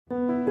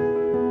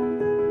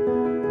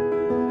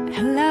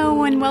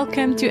and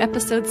welcome to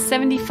episode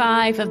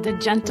 75 of the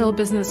Gentle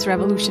Business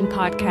Revolution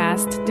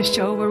podcast, the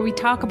show where we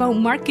talk about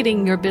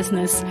marketing your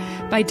business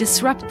by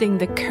disrupting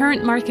the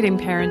current marketing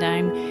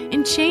paradigm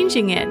and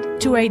changing it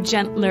to a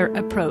gentler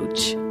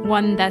approach,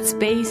 one that's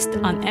based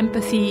on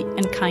empathy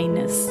and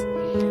kindness.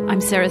 I'm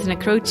Sarah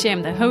Croce,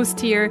 I'm the host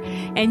here,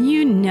 and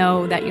you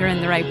know that you're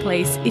in the right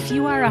place if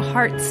you are a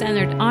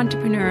heart-centered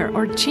entrepreneur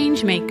or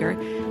change maker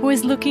who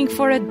is looking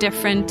for a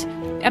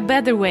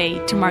better way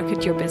to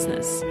market your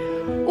business.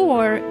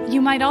 Or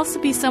you might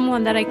also be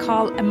someone that I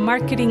call a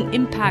marketing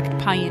impact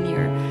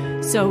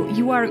pioneer. So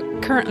you are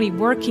currently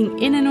working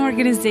in an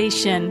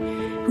organization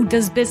who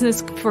does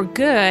business for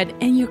good,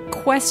 and you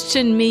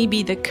question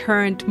maybe the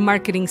current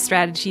marketing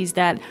strategies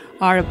that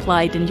are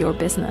applied in your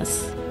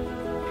business.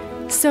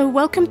 So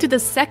welcome to the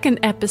second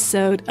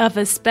episode of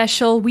a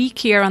special week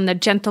here on the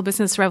Gentle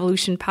Business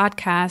Revolution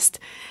podcast,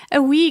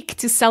 a week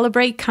to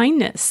celebrate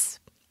kindness.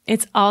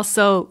 It's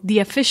also the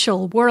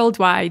official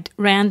worldwide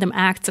Random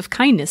Acts of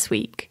Kindness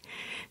week.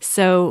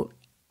 So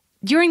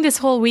during this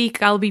whole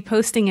week, I'll be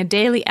posting a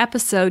daily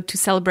episode to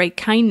celebrate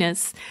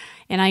kindness.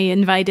 And I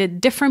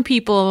invited different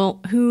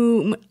people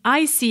whom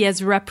I see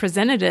as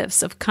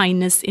representatives of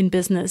kindness in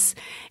business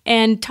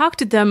and talk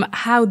to them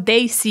how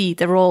they see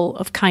the role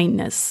of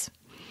kindness.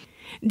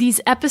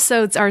 These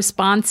episodes are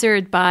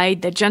sponsored by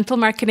the Gentle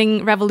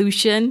Marketing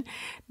Revolution,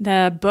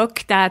 the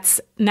book that's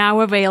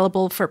now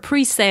available for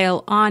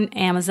pre-sale on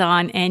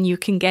Amazon, and you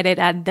can get it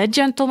at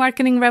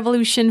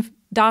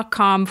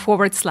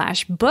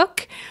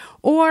thegentlemarketingrevolution.com/book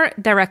or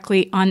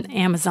directly on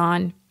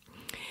Amazon.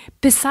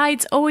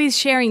 Besides always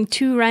sharing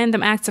 2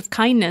 random acts of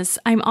kindness,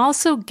 I'm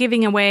also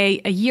giving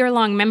away a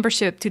year-long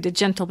membership to the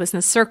Gentle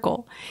Business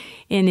Circle.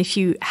 And if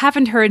you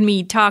haven't heard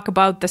me talk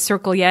about the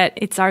Circle yet,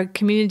 it's our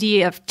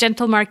community of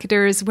gentle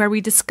marketers where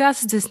we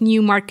discuss this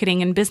new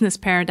marketing and business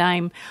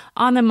paradigm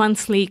on a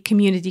monthly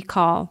community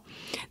call.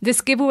 This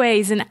giveaway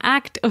is an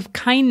act of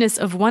kindness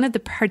of one of the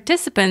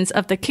participants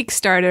of the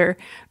Kickstarter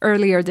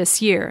earlier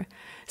this year.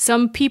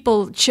 Some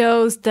people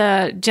chose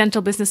the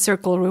Gentle Business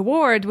Circle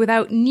reward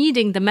without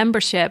needing the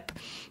membership.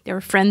 They were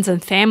friends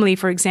and family,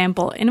 for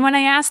example. And when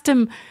I asked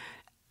them,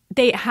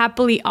 they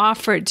happily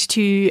offered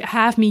to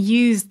have me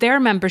use their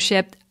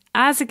membership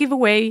as a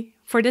giveaway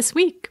for this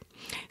week.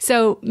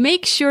 So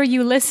make sure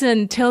you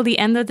listen till the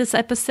end of this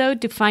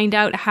episode to find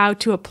out how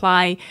to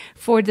apply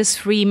for this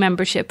free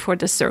membership for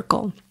the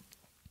Circle.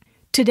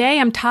 Today,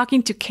 I'm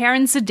talking to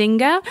Karen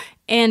Zodinga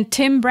and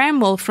Tim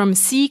Bramwell from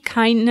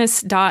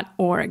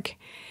SeeKindness.org.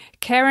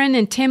 Karen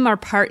and Tim are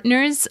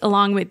partners,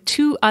 along with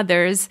 2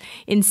 others,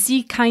 in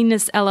See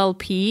Kindness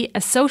LLP,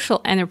 a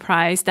social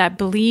enterprise that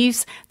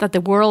believes that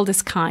the world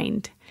is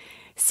kind.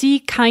 See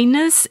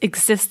Kindness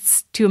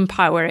exists to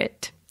empower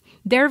it.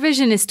 Their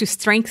vision is to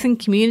strengthen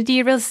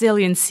community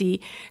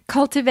resiliency,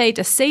 cultivate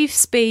a safe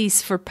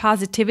space for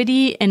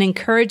positivity, and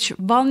encourage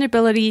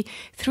vulnerability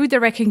through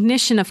the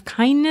recognition of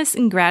kindness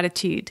and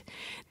gratitude.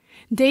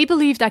 They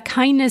believe that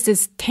kindness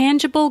is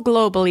tangible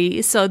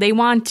globally, so they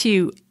want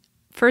to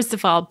first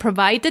of all,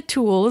 provide the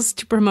tools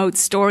to promote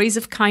stories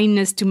of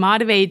kindness to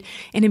motivate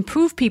and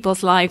improve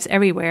people's lives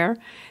everywhere.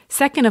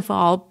 Second of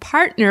all,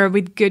 partner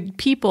with good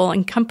people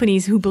and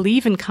companies who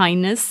believe in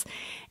kindness.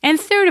 And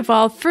third of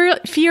all,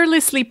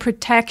 fearlessly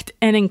protect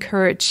and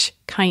encourage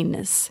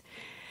kindness.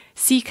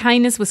 See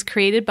Kindness was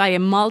created by a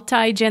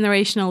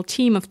multi-generational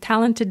team of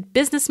talented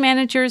business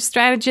managers,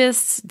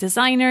 strategists,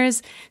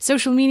 designers,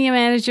 social media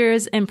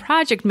managers, and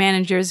project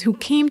managers who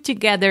came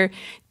together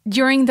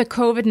during the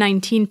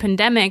COVID-19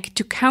 pandemic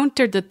to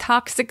counter the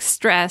toxic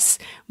stress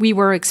we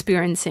were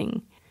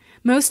experiencing.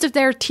 Most of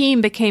their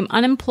team became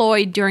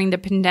unemployed during the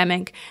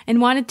pandemic and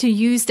wanted to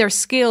use their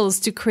skills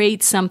to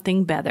create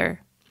something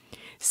better.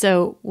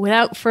 So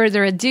without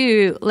further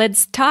ado,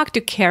 let's talk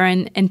to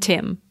Karen and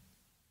Tim.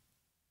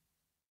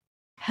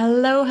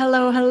 Hello.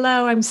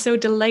 I'm so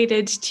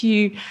delighted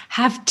to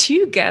have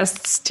 2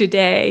 guests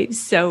today.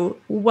 So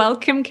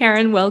welcome,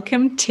 Karen.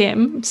 Welcome,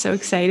 Tim. I'm so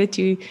excited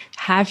to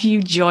have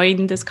you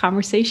join this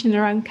conversation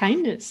around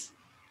kindness.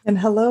 And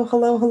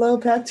hello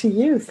back to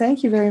you.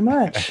 Thank you very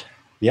much.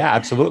 Yeah,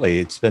 absolutely.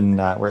 It's been,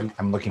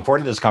 I'm looking forward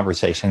to this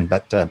conversation,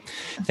 but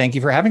thank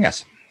you for having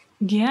us.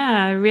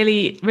 Yeah,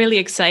 really, really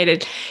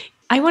excited.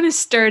 I want to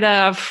start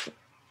off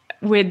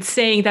with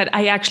saying that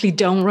I actually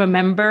don't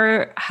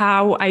remember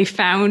how I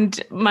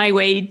found my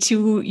way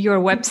to your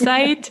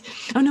website.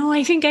 Oh no,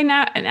 I think I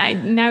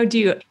now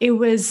do. It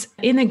was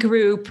in a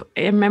group.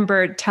 I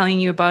remember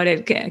telling you about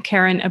it,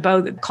 Karen,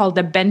 called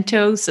the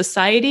Bento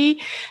Society.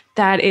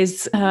 That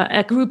is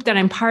a group that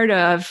I'm part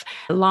of,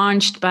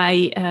 launched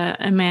by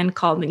a man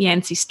called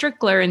Yancey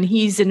Strickler, and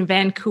he's in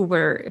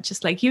Vancouver,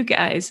 just like you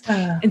guys.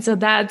 And so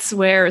that's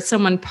where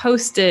someone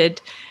posted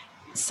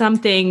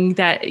something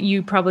that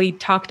you probably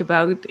talked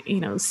about,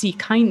 See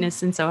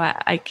Kindness. And so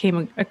I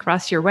came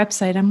across your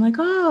website. I'm like,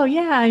 oh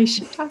yeah, I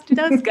should talk to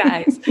those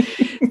guys.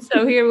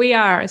 So here we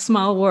are, a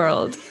small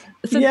world.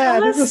 So yeah,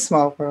 it is a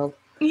small world.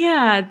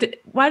 Yeah.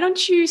 Why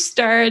don't you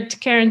start,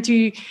 Karen,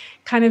 to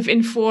kind of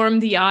inform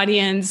the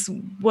audience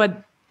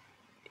what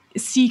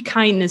See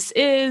Kindness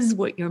is,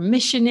 what your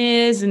mission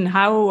is, and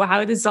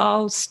how this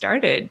all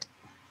started.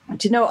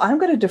 Do you know, I'm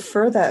going to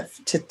defer that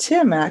to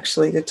Tim,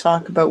 actually, to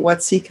talk about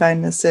what See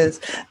Kindness is.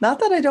 Not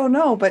that I don't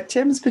know, but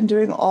Tim's been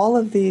doing all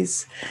of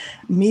these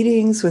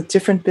meetings with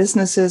different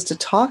businesses to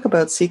talk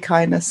about See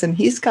Kindness, and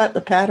he's got the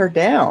patter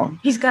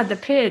down. He's got the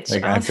pitch.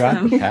 Like, awesome. I've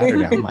got the patter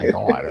down. My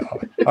God.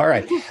 All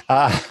right.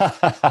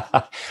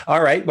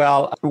 All right.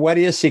 Well, what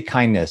is See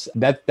Kindness?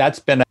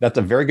 That's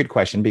a very good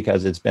question,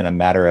 because it's been a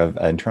matter of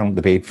internal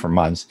debate for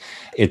months.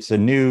 It's a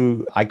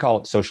new, I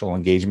call it, social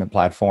engagement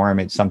platform.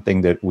 It's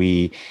something that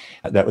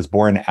was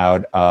born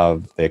out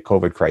of the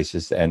COVID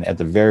crisis. And at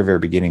the very, very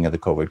beginning of the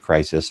COVID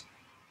crisis,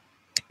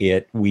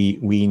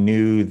 we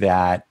knew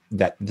that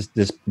there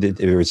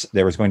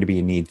was going to be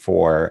a need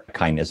for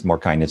kindness, more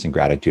kindness and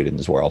gratitude in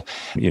this world.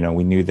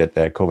 We knew that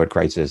the COVID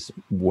crisis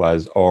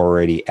was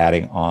already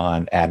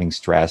adding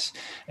stress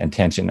and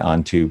tension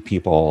onto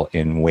people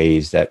in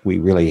ways that we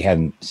really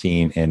hadn't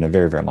seen in a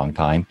very, very long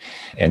time.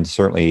 And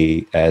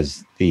certainly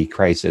as the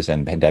crisis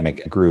and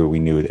pandemic grew, we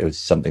knew it was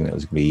something that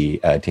was going to be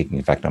taking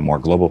effect on a more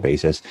global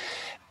basis.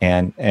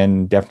 And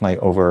definitely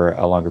over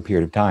a longer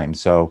period of time.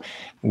 So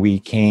we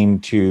came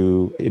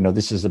to,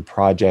 this is a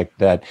project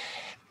that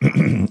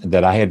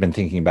that I had been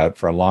thinking about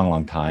for a long,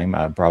 long time,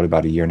 probably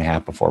about a year and a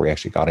half before we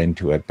actually got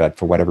into it. But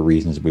for whatever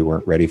reasons, we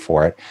weren't ready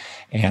for it.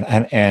 And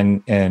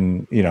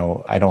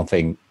I don't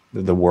think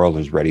the world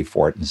is ready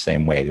for it in the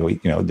same way.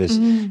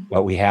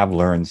 What we have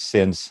learned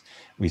since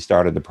we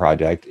started the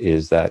project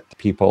is that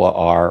people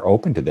are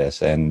open to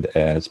this, and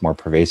it's more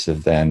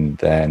pervasive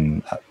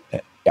than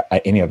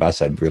any of us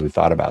had really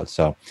thought about.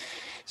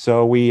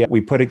 So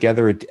we put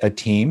together a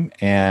team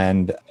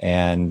and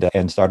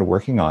started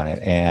working on it,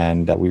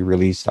 and we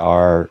released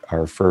our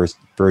first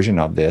version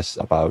of this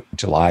about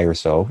July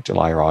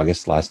or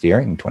August last year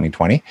in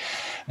 2020.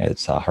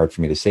 It's hard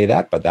for me to say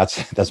that, but that's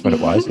what it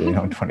was,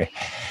 20.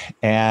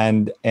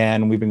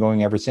 And we've been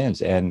going ever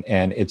since. And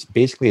it's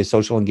basically a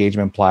social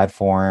engagement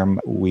platform.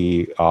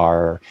 We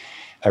are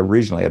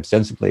originally,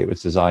 ostensibly, it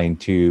was designed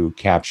to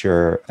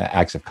capture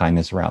acts of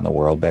kindness around the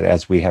world. But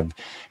as we have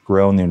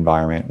grown the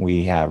environment,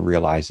 we have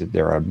realized that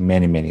there are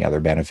many, many other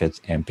benefits.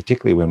 And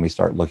particularly when we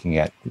start looking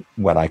at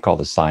what I call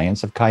the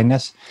science of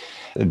kindness,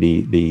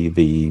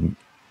 depending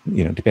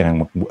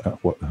on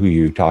who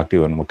you talk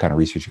to and what kind of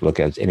research you look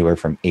at, it's anywhere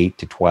from 8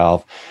 to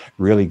 12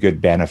 really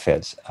good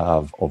benefits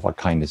of what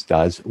kindness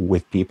does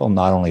with people,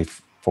 not only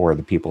for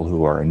the people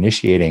who are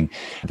initiating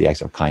the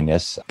acts of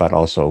kindness, but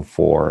also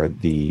for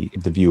the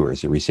viewers,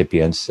 the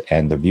recipients,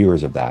 and the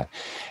viewers of that.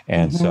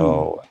 And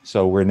so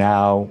we're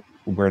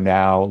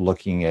now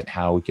looking at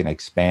how we can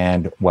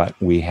expand what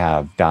we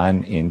have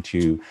done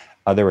into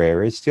other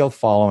areas, still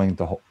following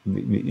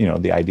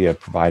the idea of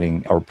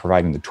providing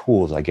the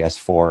tools, I guess,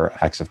 for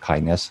acts of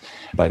kindness,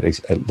 but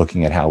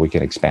looking at how we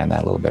can expand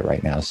that a little bit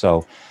right now.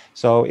 So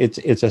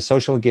it's a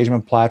social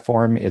engagement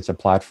platform. It's a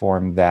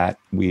platform that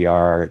we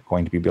are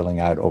going to be building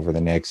out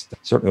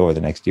certainly over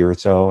the next year or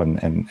so,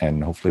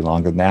 and hopefully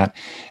longer than that.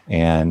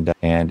 And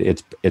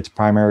its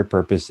primary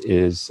purpose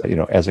is,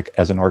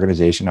 as an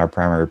organization, our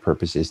primary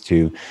purpose is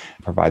to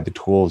provide the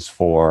tools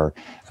for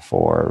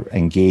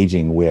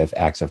engaging with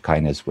acts of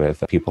kindness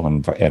with people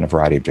in a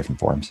variety of different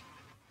forms.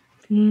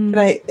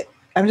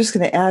 I'm just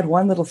going to add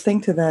one little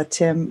thing to that,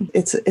 Tim.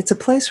 It's a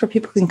place where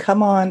people can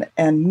come on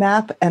and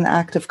map an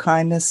act of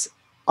kindness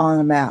on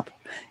a map,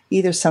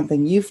 either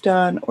something you've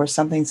done or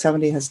something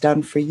somebody has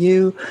done for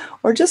you,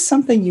 or just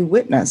something you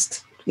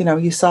witnessed,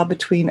 you saw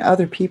between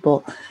other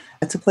people.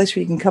 It's a place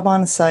where you can come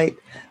on a site,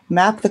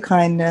 map the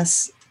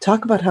kindness,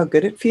 talk about how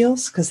good it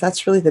feels, because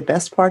that's really the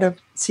best part of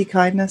See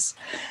Kindness,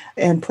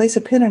 and place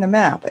a pin in a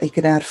map. You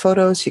can add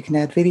photos, you can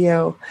add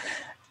video,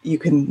 you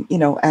can,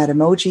 add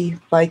emoji,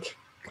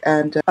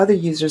 and other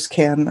users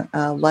can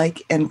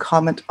like and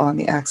comment on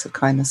the acts of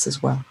kindness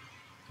as well.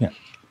 Yeah,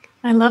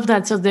 I love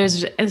that. So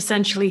there's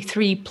essentially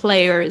 3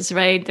 players,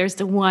 right? There's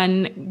the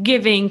one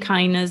giving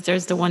kindness,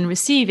 there's the one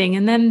receiving,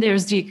 and then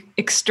there's the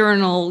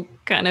external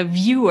kind of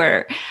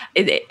viewer.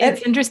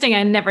 It's interesting.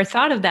 I never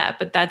thought of that,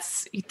 but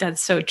that's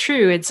so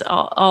true. It's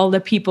all the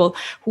people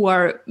who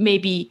are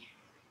maybe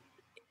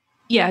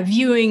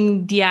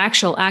viewing the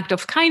actual act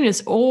of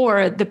kindness,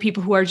 or the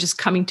people who are just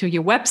coming to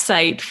your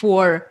website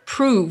for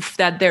proof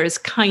that there's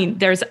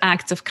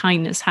acts of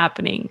kindness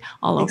happening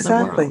all over the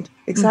world.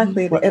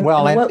 Exactly.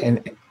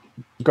 And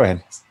go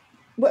ahead.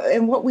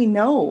 And what we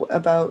know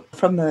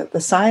from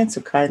the science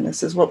of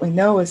kindness is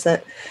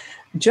that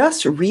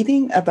just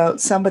reading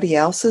about somebody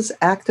else's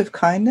act of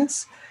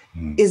kindness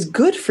is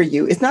good for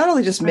you. It not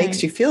only just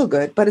makes you feel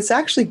good, but it's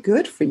actually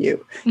good for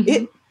you.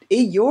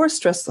 Your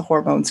stress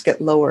hormones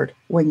get lowered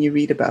when you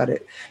read about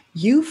it.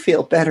 You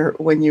feel better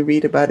when you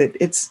read about it.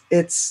 It's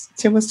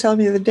Tim was telling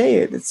me the other day,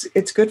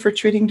 it's good for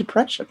treating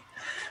depression,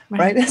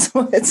 right?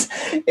 So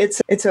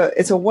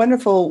it's a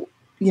wonderful,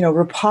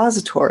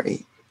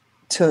 repository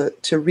to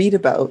read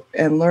about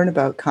and learn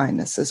about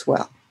kindness as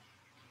well.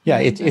 Yeah,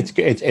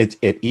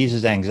 it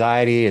eases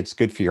anxiety. It's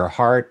good for your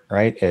heart,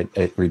 right?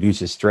 It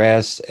reduces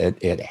stress.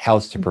 It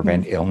helps to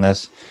prevent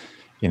illness.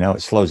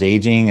 It slows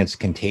aging. It's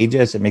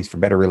contagious. It makes for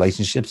better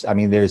relationships. I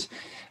mean, there's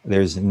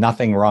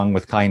nothing wrong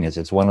with kindness.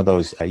 It's one of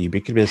those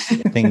ubiquitous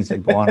things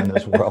that go on in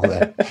this world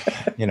that,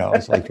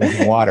 it's like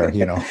drinking water,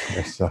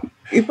 So.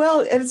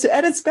 Well, and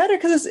it's better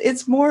because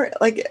it's more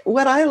like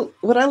what I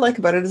like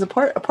about it is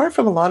apart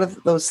from a lot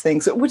of those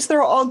things, which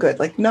they're all good.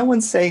 Like no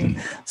one's saying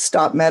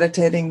stop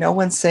meditating, no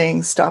one's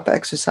saying stop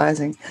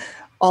exercising,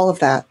 all of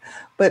that.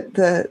 But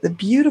the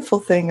beautiful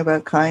thing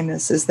about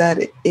kindness is that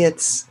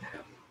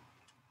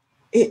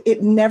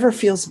it never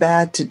feels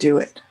bad to do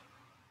it.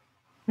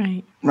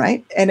 Right.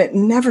 Right. And it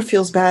never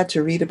feels bad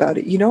to read about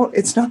it.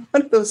 It's not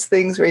one of those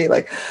things where you're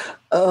like,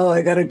 oh,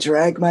 I got to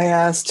drag my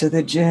ass to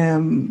the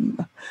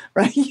gym.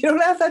 Right. You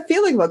don't have that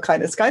feeling about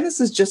kindness.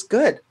 Kindness is just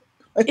good.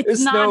 Like,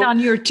 it's not on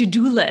your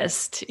to-do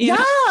list.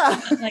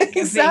 Like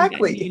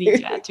exactly. You need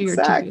to add to your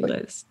to-do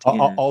list.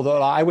 Yeah.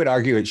 Although I would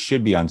argue it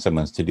should be on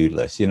someone's to-do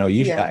list.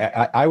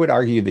 I would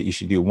argue that you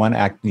should do one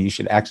act. You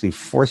should actually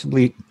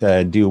forcibly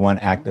do one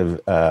act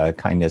of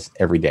kindness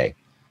every day.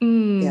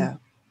 Yeah.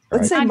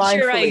 Let's say I'm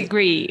sure I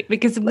agree,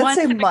 because once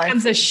it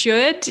becomes a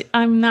should,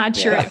 I'm not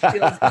sure it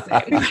feels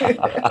the same.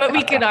 But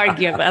we could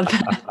argue about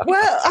that.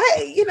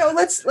 Well,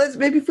 let's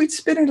maybe if we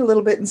spin it a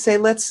little bit and say,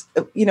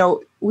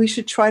 we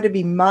should try to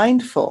be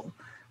mindful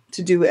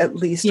to do at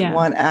least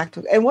one act.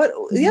 And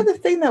the other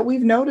thing that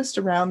we've noticed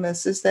around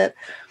this is that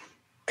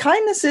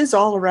kindness is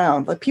all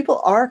around. Like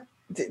people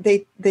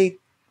they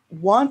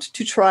want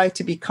to try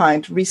to be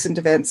kind, recent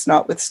events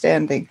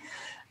notwithstanding,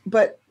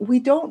 but we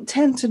don't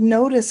tend to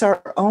notice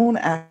our own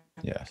acts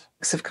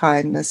of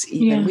kindness.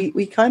 Even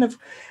we kind of,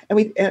 and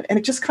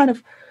it just kind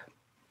of,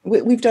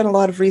 we've done a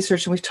lot of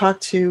research, and we've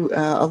talked to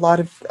a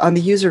lot of, on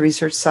the user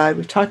research side,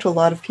 we've talked to a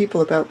lot of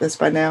people about this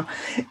by now.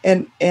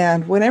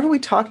 And whenever we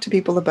talk to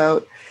people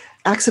about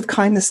acts of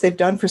kindness they've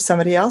done for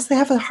somebody else, they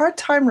have a hard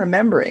time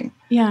remembering.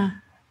 Yeah.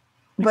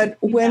 But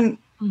when,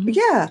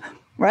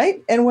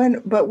 right. And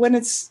when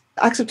it's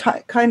acts of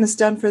kindness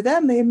done for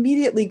them, they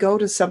immediately go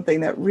to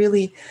something that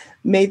really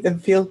made them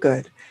feel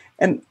good.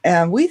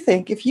 And we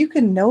think if you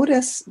can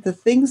notice the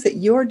things that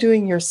you're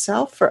doing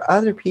yourself for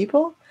other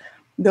people,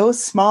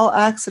 those small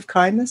acts of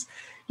kindness,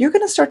 you're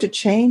going to start to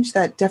change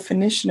that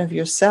definition of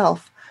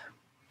yourself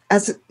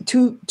as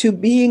to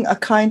being a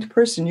kind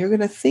person. You're going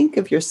to think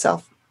of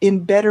yourself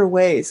in better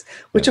ways,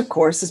 which of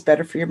course is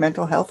better for your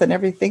mental health and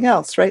everything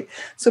else, right?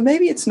 So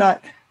maybe it's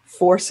not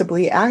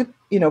forcibly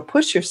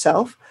push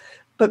yourself,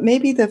 but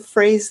maybe the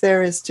phrase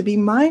there is to be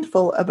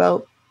mindful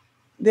about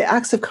the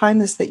acts of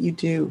kindness that you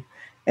do,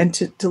 and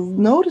to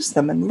notice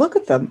them and look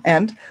at them.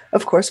 And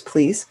of course,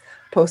 please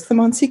post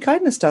them on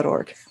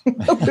seekindness.org.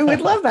 We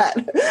would love that.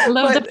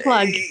 Love the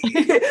plug.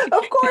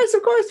 Of course.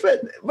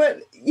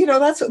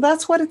 But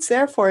that's what it's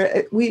there for.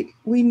 We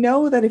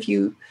know that if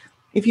you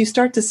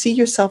start to see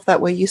yourself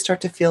that way, you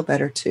start to feel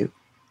better too.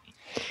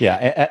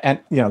 Yeah, and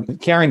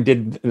Karen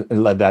did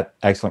led that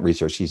excellent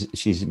research.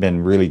 She's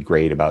been really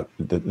great about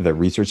the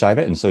research side of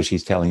it, and so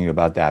she's telling you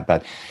about that.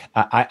 But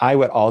I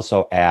would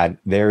also add,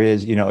 there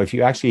is, if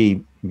you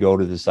actually go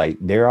to the site,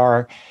 there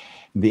are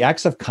the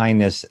acts of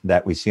kindness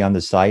that we see on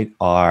the site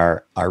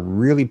are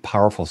really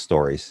powerful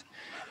stories.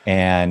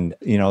 And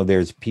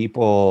there's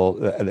people,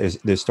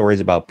 there's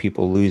stories about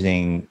people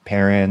losing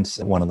parents.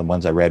 One of the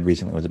ones I read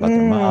recently was about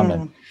their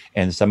mom,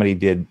 and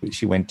somebody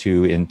she went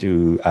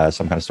into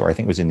some kind of store. I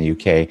think it was in the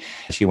UK.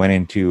 She went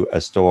into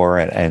a store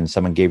and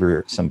someone gave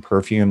her some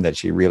perfume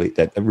that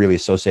really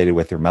associated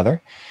with her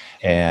mother.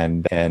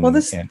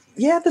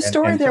 The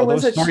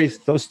story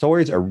those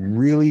stories are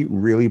really,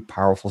 really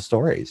powerful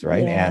stories,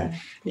 right? And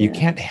you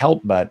can't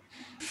help but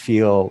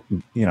feel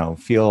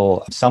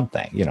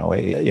something.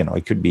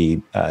 It could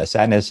be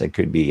sadness, it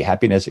could be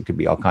happiness, it could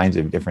be all kinds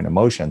of different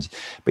emotions,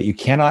 but you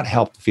cannot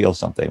help to feel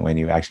something when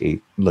you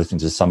actually listen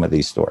to some of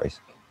these stories.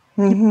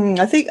 Mm-hmm.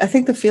 I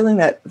think the feeling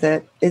that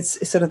is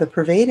sort of the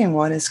pervading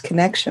one is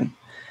connection.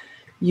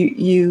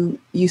 You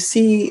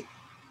see.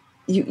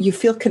 You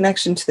feel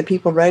connection to the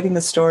people writing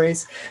the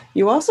stories.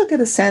 You also get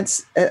a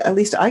sense, at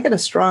least I get a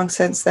strong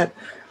sense, that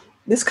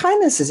this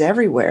kindness is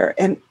everywhere,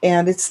 and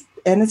it's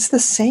the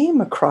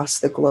same across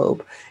the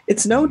globe.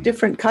 It's no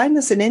different.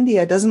 Kindness in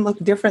India doesn't look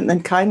different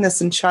than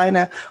kindness in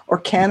China or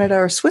Canada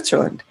or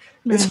Switzerland.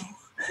 Right.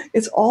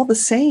 It's all the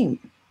same,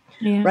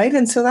 right?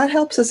 And so that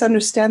helps us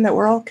understand that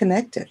we're all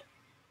connected.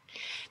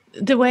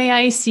 The way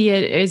I see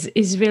it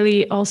is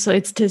really also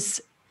it's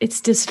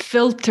this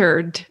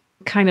filtered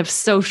kind of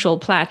social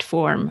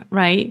platform,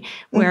 right?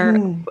 Where,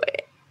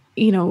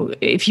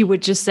 if you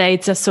would just say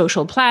it's a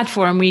social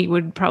platform, we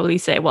would probably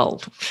say,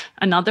 well,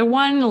 another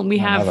one, we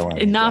have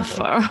enough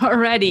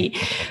already.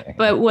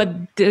 But what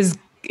is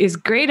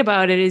great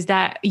about it is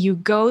that you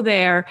go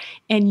there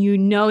and you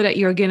know that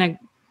you're going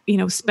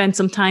to, spend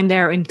some time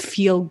there and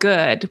feel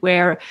good.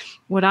 Where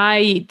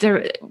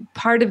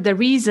part of the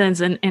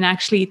reasons, and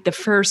actually the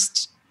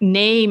first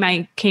name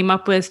I came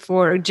up with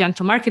for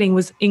gentle marketing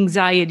was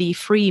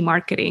anxiety-free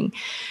marketing,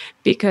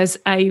 because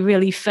I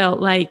really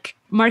felt like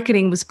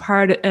marketing was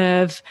part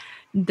of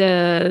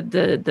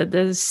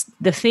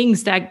the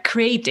things that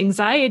create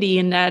anxiety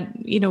and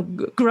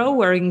that,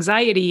 grow our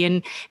anxiety,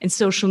 and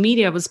social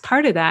media was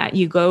part of that.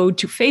 You go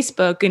to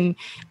Facebook and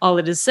all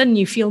of a sudden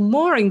you feel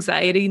more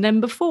anxiety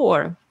than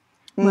before.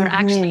 Where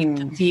actually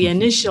the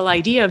initial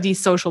idea of these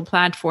social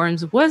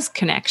platforms was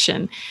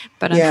connection,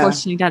 but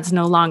unfortunately that's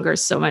no longer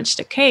so much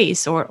the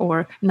case,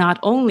 or not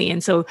only.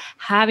 And so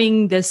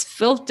having this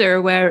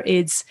filter where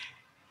it's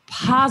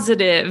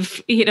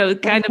positive,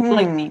 kind of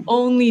like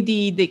only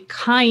the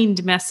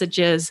kind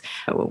messages.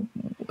 Filtered.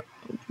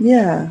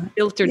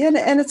 Yeah,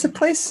 and it's a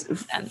place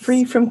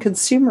free from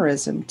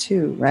consumerism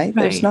too, right?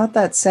 There's not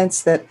that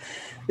sense that,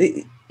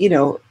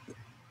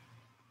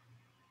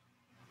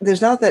 there's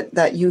not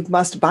that you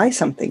must buy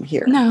something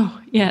here. No,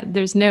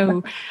 there's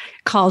no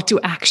call to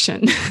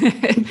action.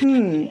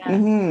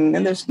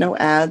 And there's no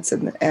ads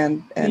and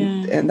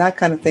that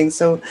kind of thing.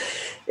 So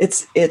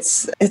it's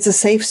a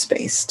safe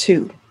space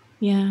too.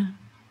 Yeah.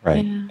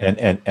 Right.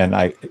 Yeah. And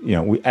I,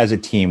 we, as a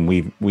team,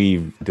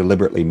 we've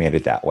deliberately made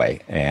it that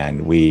way,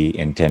 and we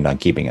intend on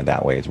keeping it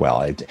that way as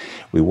well.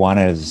 We want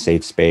it as a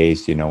safe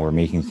space. We're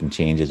making some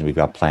changes, and we've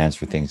got plans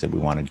for things that we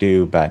want to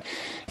do. But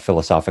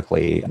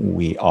philosophically,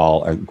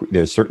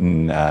 there's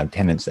certain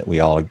tenets that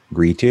we all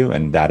agree to,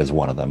 and that is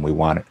one of them. We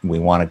want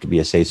it to be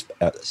a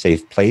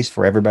safe place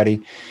for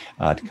everybody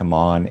to come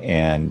on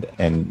and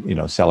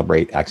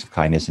celebrate acts of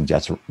kindness and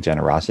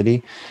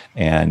generosity,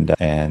 and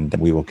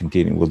we will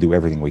continue. We'll do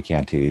everything we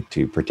can to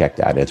protect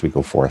that as we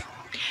go forth.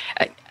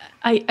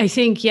 I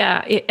think,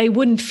 it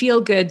wouldn't feel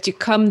good to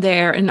come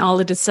there and all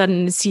of a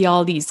sudden see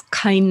all these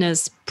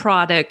kindness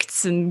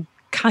products and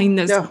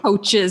kindness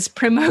coaches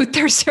promote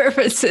their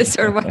services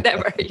or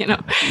whatever,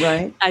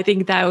 Right. I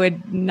think that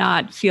would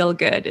not feel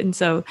good. And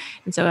so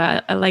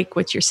I like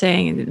what you're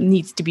saying. It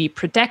needs to be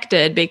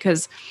protected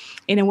because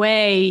in a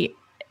way,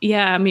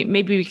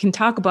 maybe we can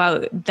talk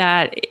about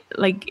that.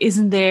 Like,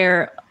 isn't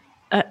there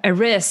a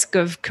risk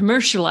of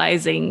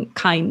commercializing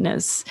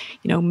kindness,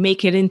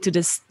 make it into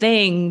this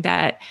thing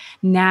that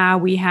now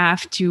we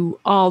have to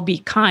all be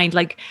kind?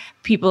 Like,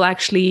 people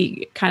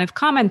actually kind of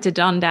commented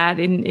on that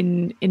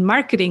in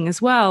marketing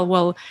as well.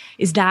 Well,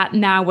 is that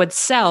now what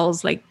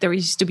sells? Like, there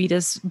used to be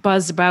this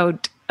buzz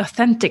about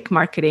authentic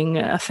marketing,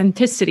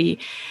 authenticity.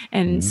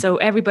 And so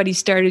everybody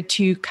started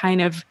to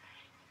kind of,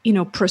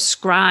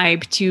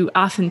 prescribe to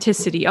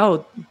authenticity.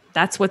 Oh,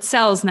 that's what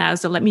sells now.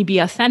 So let me be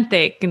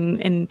authentic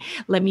and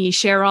let me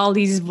share all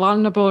these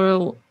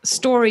vulnerable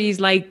stories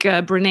like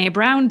Brené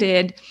Brown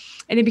did.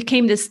 And it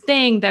became this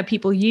thing that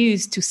people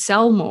use to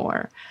sell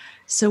more.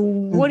 So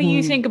what do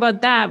you think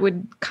about that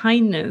with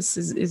kindness?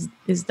 Is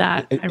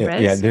that a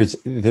risk? Yeah,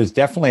 there's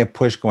definitely a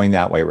push going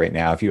that way right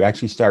now. If you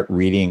actually start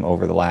reading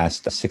over the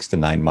last 6 to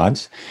 9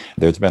 months,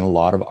 there's been a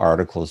lot of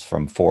articles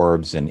from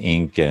Forbes and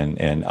Inc.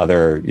 and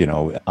other,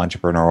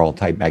 entrepreneurial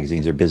type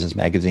magazines or business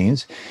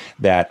magazines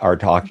that are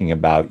talking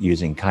about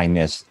using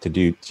kindness to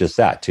do just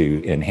that,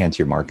 to enhance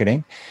your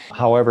marketing.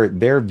 However,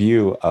 their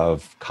view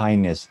of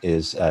kindness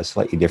is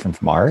slightly different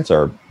from ours,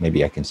 or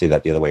maybe I can say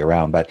that the other way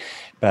around, but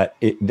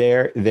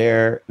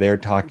they're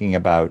talking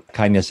about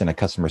kindness in a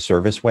customer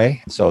service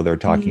way. So they're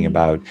talking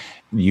about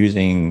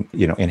using,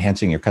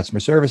 enhancing your customer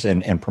service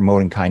and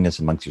promoting kindness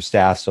amongst your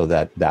staff so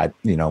that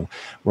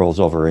rolls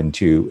over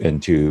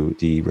into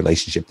the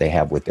relationship they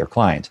have with their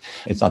clients.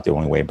 It's not the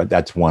only way, but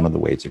that's one of the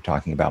ways they're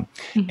talking about.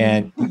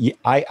 And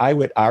I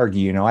would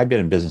argue, I've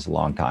been in business a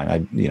long time.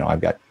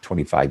 I've got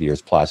 25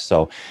 years plus.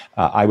 So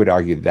I would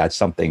argue that's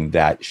something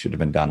that should have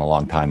been done a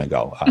long time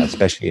ago,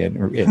 especially in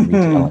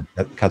retail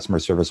and customer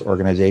service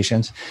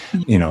organizations.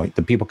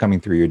 The people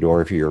coming through your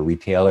door, if you're a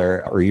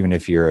retailer or even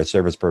if you're a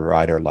service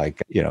provider,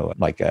 like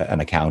an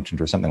accountant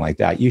or something like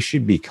that, you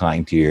should be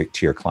kind to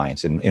your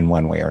clients in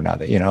one way or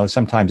another.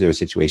 Sometimes there are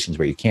situations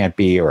where you can't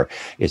be, or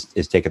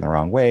it's taken the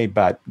wrong way,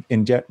 but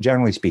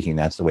generally speaking,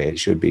 that's the way it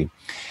should be.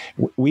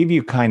 We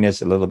view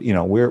kindness a little,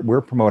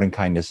 we're promoting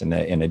kindness in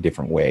a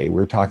different way.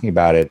 We're talking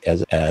about it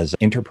as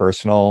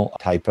interpersonal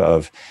type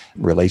of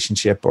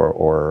relationship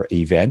or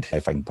event,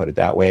 if I can put it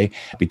that way,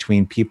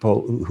 between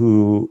people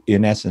who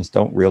in essence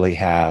don't really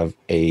have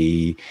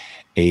a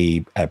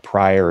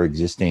prior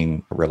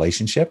existing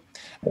relationship,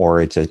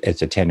 or it's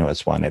a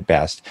tenuous one at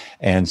best.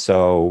 And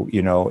so,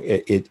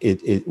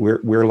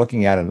 we're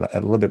looking at it a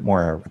little bit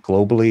more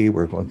globally.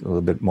 We're a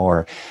little bit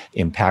more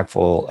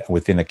impactful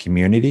within a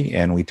community.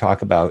 And we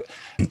talk about,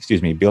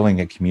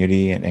 building a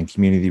community and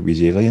community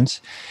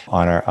resilience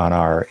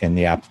in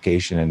the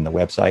application and the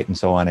website and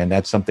so on. And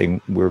that's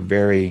something we're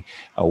very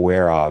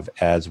aware of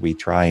as we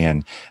try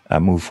and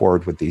move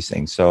forward with these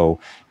things. So,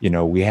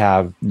 we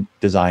have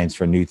designs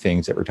for new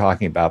things that we're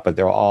talking about, but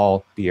they'll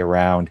all be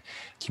around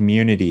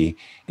community,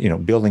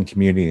 building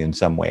community in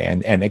some way.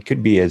 And it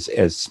could be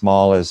as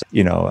small as,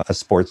 a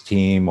sports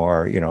team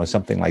or,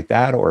 something like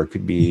that, or it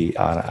could be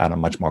on a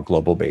much more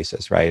global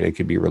basis, right? It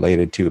could be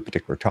related to a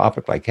particular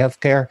topic like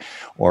healthcare,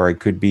 or it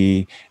could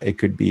be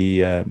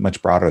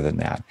much broader than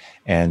that.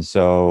 And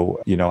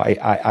so,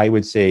 I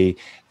would say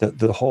that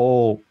the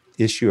whole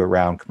issue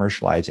around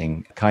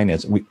commercializing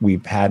kindness,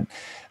 we've had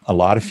a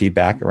lot of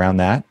feedback around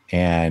that.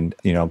 And,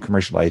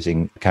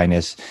 commercializing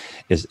kindness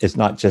is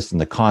not just in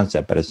the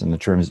concept, but it's in the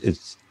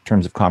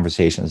terms of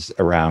conversations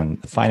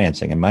around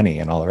financing and money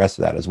and all the rest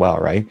of that as well,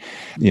 right?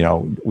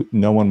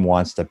 No one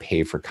wants to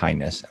pay for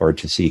kindness or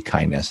to see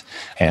kindness.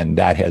 And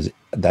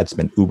that's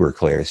been uber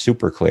clear,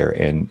 super clear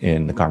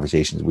in the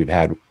conversations we've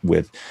had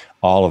with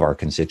all of our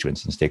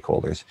constituents and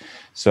stakeholders.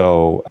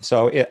 So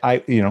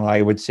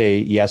I would say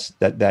yes,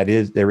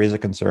 there is a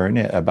concern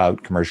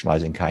about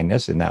commercializing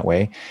kindness in that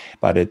way,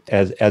 but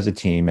as a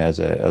team, as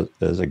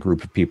a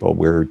group of people,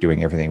 we're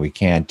doing everything we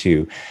can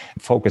to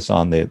focus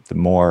on the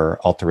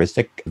more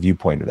altruistic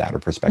viewpoint of that or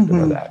perspective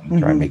of that, and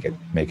try and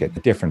make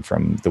it different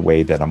from the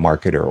way that a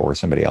marketer or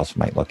somebody else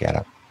might look at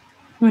it.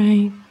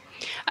 Right.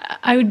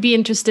 I would be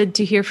interested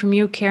to hear from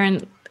you,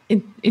 Karen,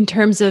 in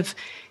terms of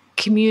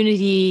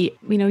community.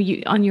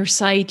 You on your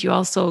site, you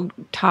also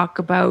talk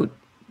about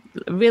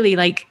really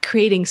like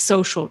creating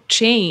social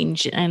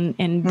change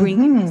and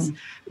bringing us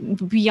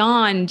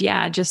beyond,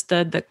 just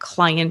the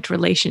client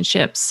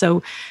relationships.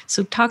 So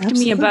talk to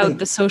me about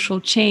the social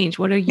change.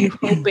 What are you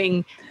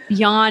hoping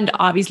beyond,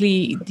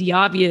 obviously, the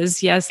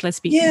obvious? Yes,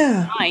 let's be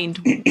kind.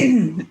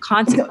 The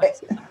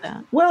consequences of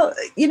that. Well,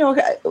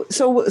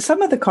 so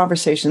some of the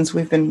conversations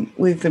we've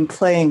been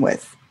playing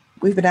with,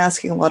 we've been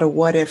asking a lot of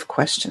what if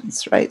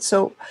questions, right?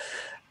 So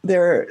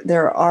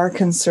there are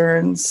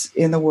concerns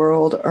in the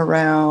world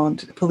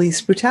around police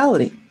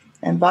brutality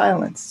and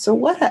violence. So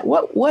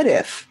what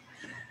if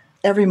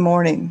every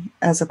morning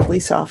as a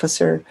police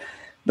officer,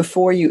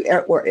 before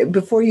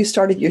you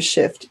started your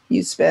shift,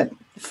 you spent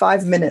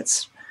 5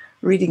 minutes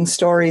reading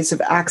stories of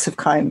acts of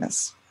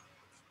kindness?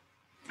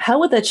 How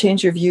would that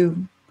change your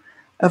view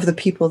of the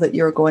people that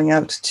you're going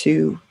out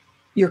to,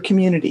 your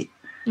community?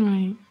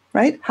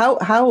 Right?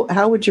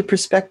 How would your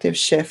perspective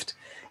shift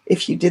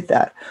if you did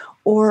that?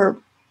 Or,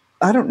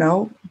 I don't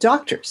know,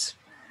 doctors.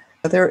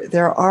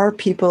 There are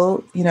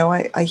people,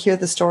 I hear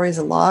the stories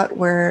a lot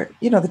where,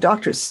 the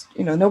doctors,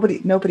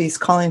 nobody's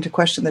calling into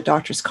question the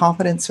doctor's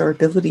competence or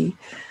ability,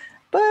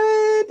 but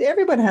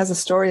everyone has a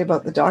story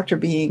about the doctor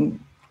being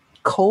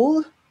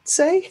cold,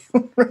 say,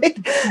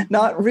 right?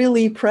 Not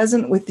really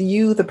present with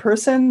you, the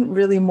person,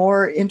 really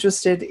more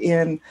interested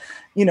in,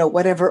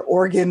 whatever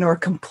organ or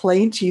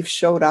complaint you've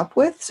showed up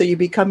with. So you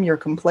become your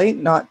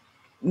complaint, not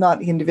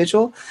the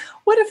individual.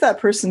 What if that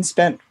person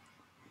spent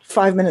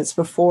 5 minutes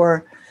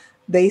before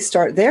they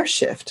start their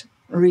shift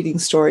reading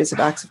stories of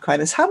acts of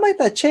kindness? How might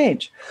that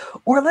change?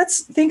 Or let's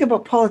think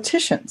about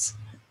politicians.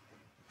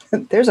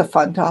 There's a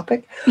fun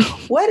topic.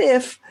 What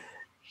if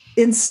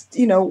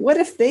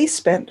they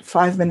spent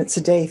 5 minutes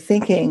a day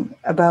thinking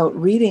about,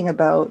 reading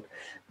about,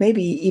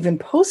 maybe even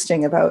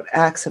posting about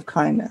acts of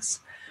kindness?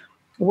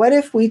 What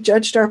if we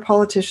judged our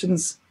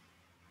politicians,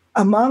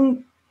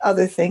 among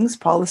other things,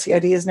 policy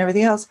ideas and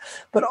everything else,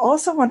 but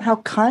also on how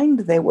kind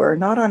they were,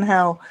 not on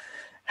how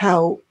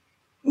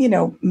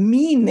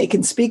mean they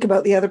can speak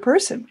about the other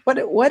person?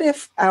 What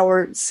if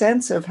our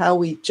sense of how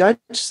we judge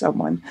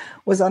someone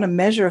was on a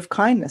measure of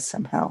kindness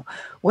somehow?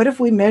 What if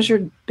we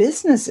measured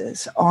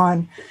businesses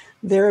on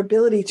their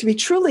ability to be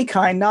truly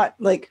kind, not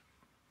like,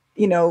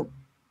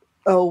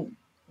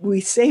 we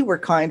say we're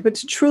kind, but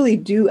to truly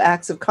do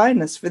acts of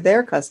kindness for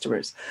their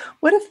customers?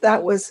 What if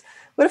there was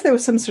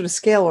some sort of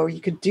scale where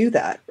you could do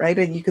that, right?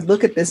 And you could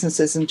look at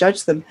businesses and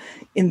judge them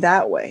in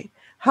that way.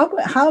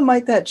 How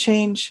might that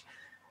change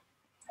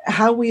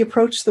how we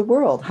approach the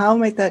world? How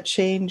might that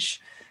change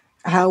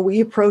how we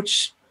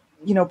approach,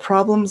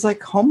 problems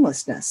like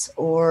homelessness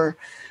or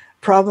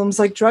problems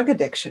like drug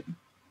addiction,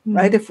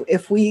 right?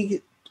 If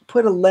we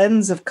put a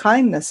lens of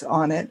kindness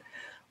on it,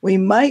 we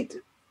might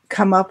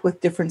come up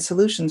with different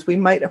solutions. We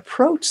might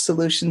approach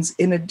solutions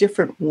in a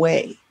different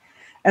way.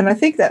 And I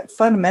think that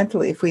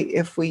fundamentally,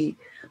 if we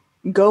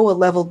go a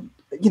level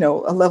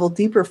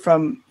deeper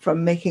from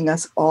making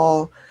us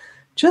all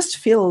just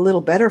feel a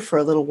little better for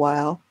a little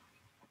while,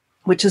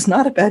 which is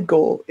not a bad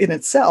goal in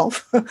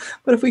itself,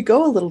 but if we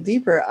go a little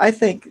deeper, I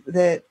think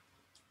that,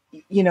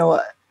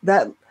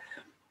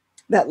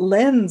 that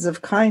lens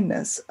of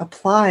kindness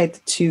applied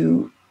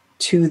to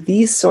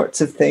these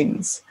sorts of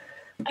things.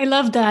 I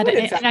love that.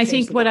 And I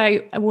think what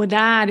I would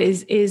add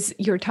is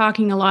you're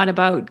talking a lot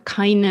about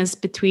kindness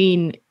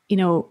between,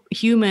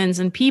 humans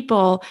and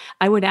people.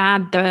 I would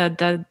add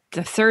the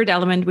third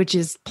element, which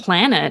is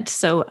planet.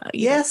 So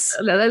yes,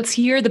 let's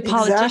hear the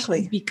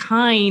politicians be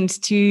kind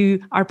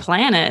to our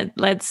planet.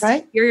 Let's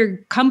hear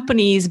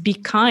companies be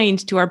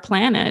kind to our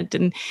planet.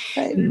 And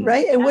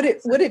right. And would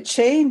it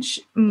change,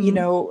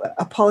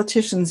 a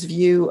politician's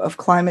view of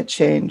climate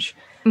change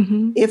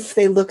if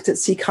they looked at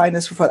see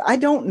kindness before? I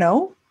don't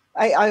know.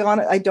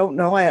 I don't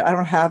know. I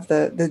don't have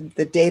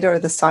the data or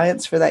the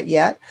science for that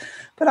yet.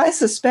 But I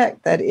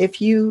suspect that if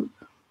you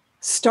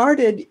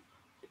started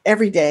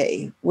every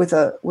day with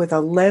a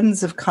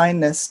lens of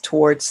kindness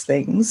towards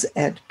things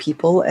and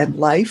people and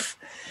life,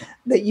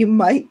 that you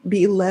might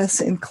be less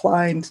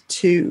inclined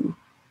to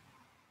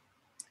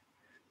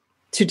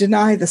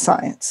deny the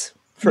science,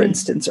 for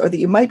instance, or that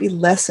you might be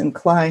less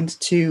inclined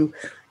to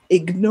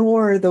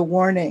ignore the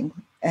warning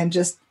and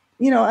just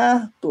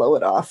blow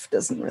it off,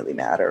 doesn't really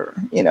matter,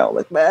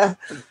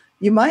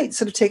 you might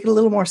sort of take it a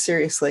little more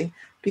seriously,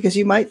 because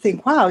you might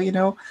think,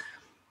 wow,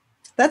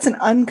 that's an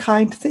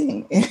unkind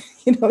thing.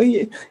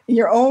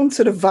 Your own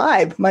sort of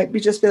vibe might be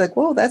like,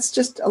 whoa, that's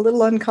just a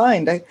little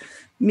unkind.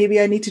 Maybe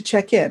I need to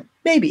check in.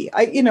 Maybe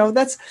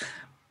that's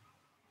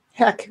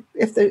heck.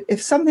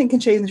 If something can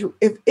change,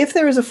 if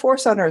there is a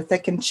force on earth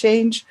that can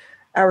change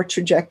our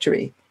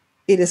trajectory,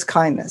 it is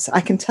kindness.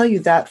 I can tell you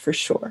that for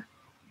sure.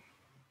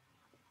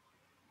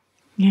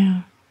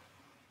 Yeah.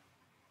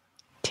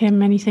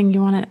 Tim, anything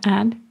you want to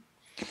add?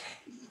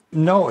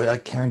 No,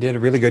 Karen did a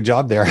really good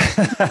job there.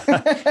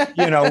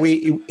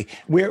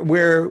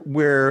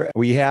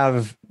 We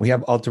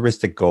have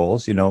altruistic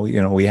goals.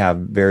 We have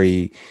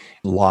very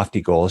lofty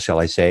goals, shall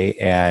I say?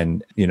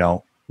 And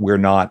we're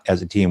not,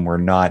 as a team, we're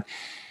not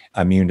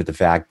immune to the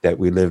fact that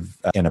we live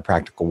in a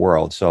practical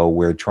world. So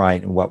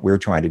what we're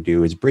trying to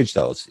do is bridge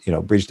those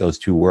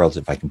two worlds,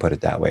 if I can put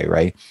it that way,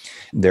 right?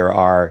 There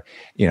are,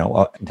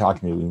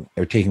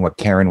 taking what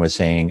Karen was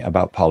saying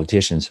about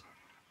politicians.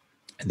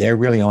 They're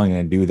really only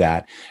going to do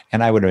that,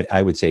 and I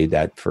would say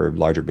that for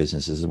larger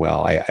businesses as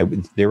well.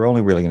 They're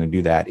only really going to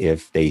do that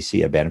if they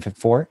see a benefit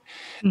for it.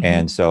 Mm-hmm.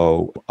 And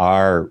so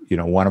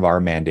one of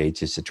our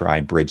mandates is to try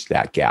and bridge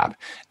that gap,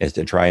 is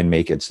to try and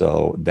make it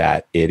so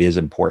that it is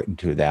important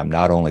to them,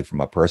 not only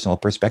from a personal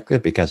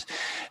perspective, because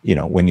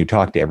when you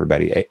talk to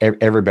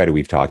everybody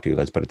we've talked to,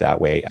 let's put it that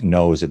way,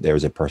 knows that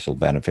there's a personal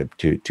benefit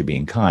to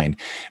being kind,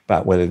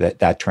 but whether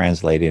that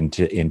translate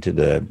into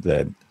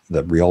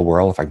the real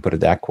world, if I can put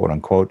it that, quote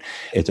unquote,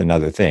 it's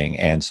another thing.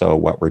 And so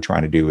what we're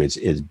trying to do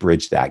is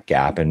bridge that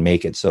gap and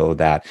make it so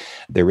that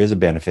there is a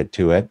benefit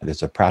to it.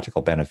 There's a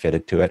practical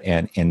benefit to it.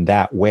 And in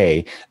that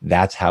way,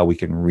 that's how we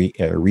can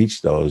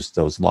reach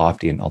those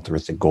lofty and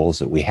altruistic goals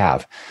that we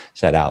have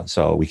set out.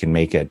 So we can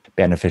make it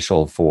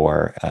beneficial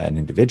for an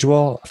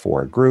individual,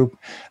 for a group,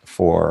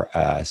 for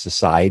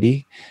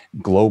society,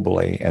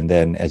 globally. And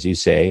then, as you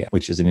say,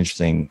 which is an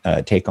interesting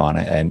take on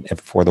it, and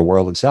for the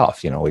world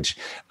itself, which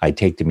I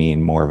take to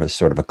mean more of a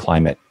sort of a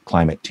climate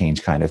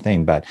change kind of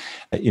thing. But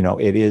we're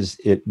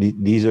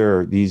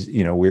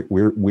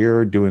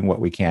doing what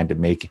we can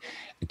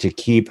to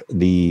keep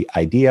the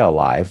idea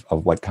alive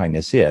of what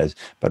kindness is,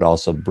 but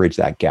also bridge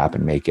that gap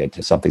and make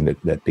it something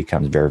that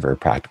becomes very, very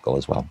practical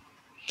as well.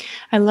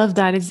 I love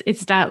that.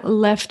 It's that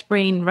left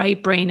brain,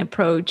 right brain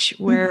approach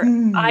where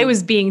I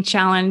was being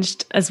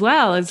challenged as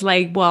well. It's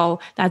like,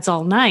 well, that's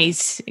all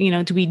nice,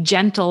 to be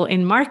gentle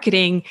in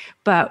marketing,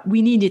 but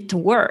we need it to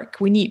work.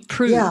 We need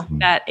proof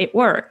that it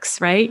works,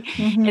 right?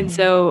 Mm-hmm. And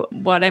so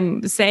what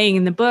I'm saying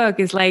in the book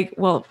is like,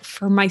 well,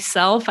 for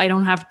myself, I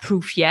don't have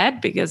proof yet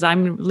because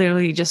I'm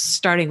literally just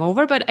starting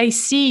over, but I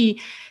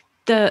see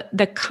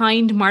the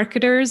kind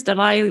marketers that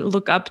I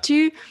look up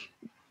to.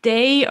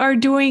 They are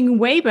doing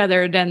way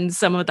better than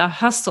some of the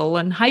hustle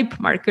and hype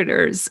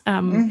marketers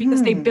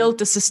because they built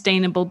a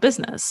sustainable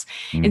business.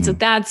 Mm-hmm. And so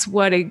that's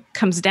what it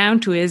comes down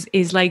to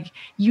is like,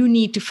 you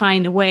need to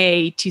find a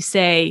way to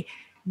say,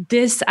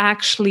 this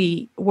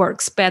actually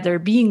works better.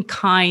 Being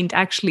kind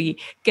actually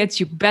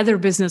gets you better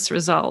business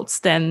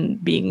results than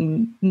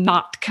being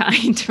not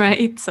kind,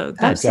 right? So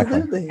that's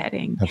absolutely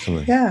heading.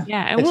 Absolutely. Yeah.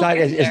 And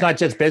it's not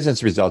just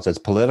business results, it's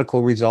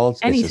political results,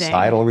 it's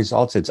societal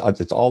results, it's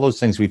all those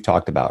things we've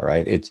talked about,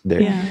 right? It's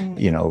there,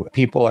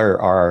 people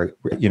are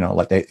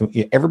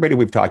everybody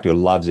we've talked to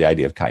loves the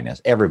idea of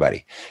kindness.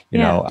 Everybody,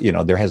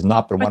 there has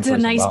not been one person.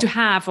 It's nice to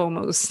have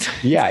almost.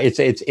 Yeah,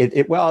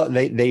 well,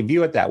 they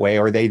view it that way,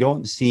 or they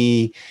don't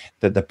see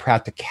the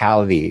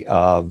practicality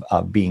of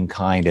being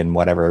kind in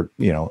whatever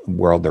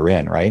world they're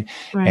in, right?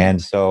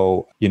 And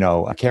so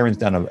Karen's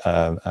done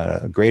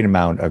a great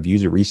amount of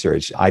user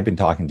research. I've been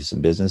talking to some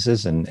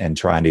businesses and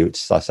trying to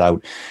suss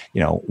out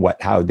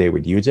how they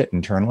would use it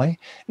internally.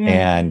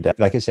 And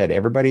like I said,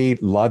 everybody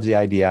loves the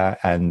idea,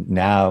 and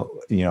now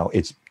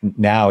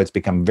it's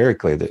become very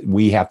clear that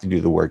we have to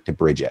do the work to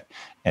bridge it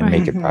and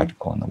make it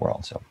practical in the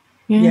world. So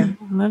Yeah,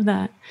 I love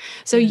that.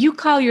 So you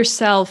call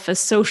yourself a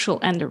social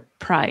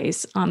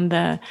enterprise on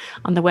the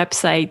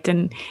website,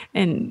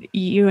 and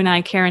you and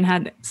I, Karen,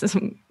 had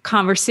some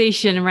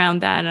conversation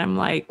around that. And I'm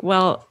like,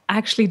 well,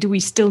 actually, do we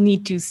still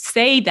need to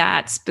say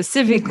that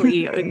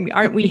specifically?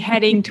 Aren't we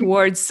heading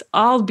towards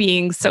all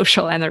being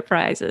social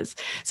enterprises?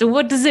 So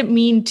what does it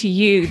mean to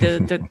you,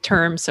 the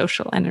term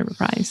social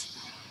enterprise?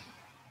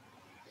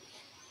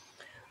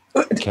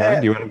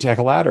 Karen, do you want to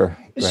tackle that, or?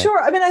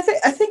 Sure. I mean, I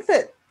think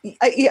that.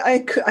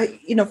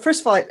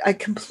 First of all, I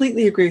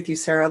completely agree with you,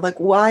 Sarah. Like,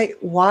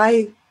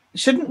 why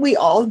shouldn't we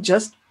all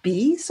just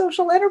be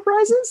social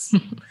enterprises?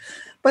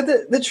 But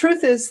the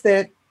truth is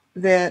that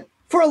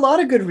for a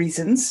lot of good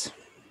reasons,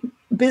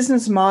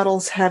 business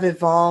models have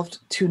evolved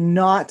to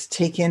not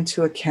take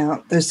into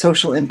account the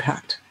social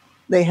impact.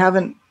 They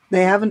haven't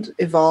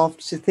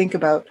evolved to think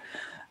about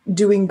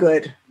doing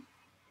good,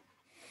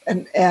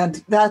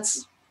 and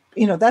that's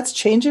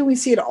changing. We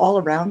see it all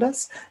around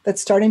us. That's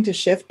starting to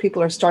shift.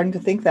 People are starting to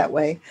think that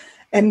way.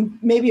 And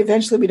maybe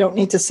eventually we don't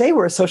need to say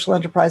we're a social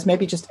enterprise.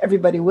 Maybe just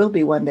everybody will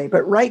be one day.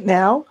 But right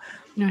now,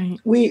 Right.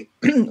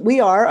 We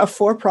are a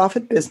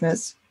for-profit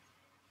business,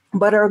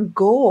 but our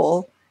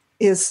goal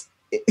is,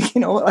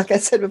 like I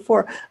said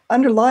before,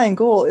 underlying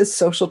goal is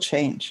social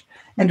change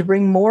and to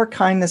bring more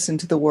kindness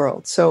into the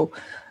world. So,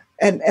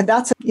 and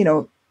that's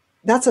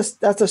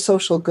that's a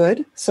social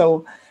good.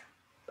 So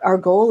our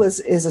goal is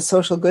a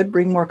social good,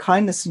 bring more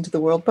kindness into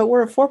the world. But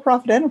we're a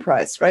for-profit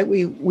enterprise, right?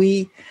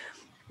 We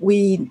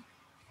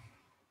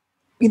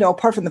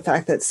apart from the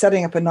fact that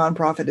setting up a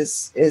nonprofit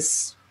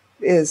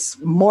is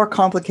more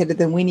complicated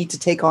than we need to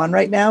take on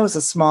right now as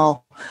a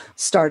small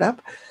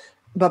startup.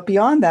 But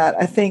beyond that,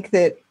 I think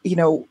that,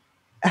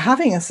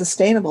 having a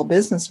sustainable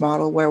business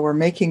model where we're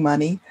making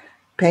money,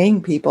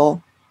 paying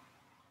people,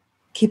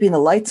 keeping the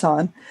lights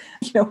on,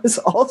 is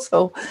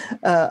also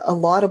a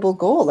laudable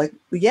goal. Like,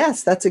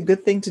 yes, that's a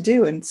good thing to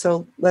do. And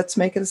so let's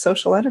make it a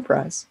social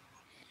enterprise.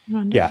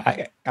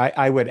 Yeah,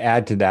 I would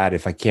add to that,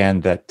 if I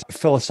can, that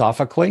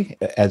philosophically,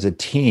 as a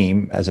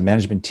team, as a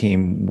management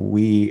team,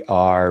 we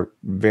are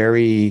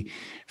very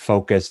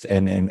focused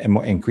and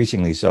more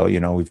increasingly so.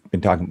 We've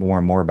been talking more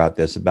and more about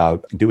this,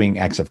 about doing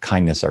acts of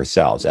kindness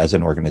ourselves as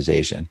an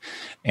organization.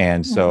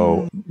 And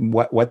so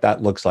what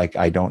that looks like,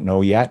 I don't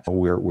know yet.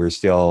 We're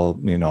still,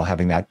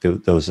 having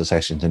those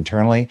sessions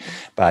internally,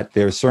 but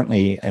there's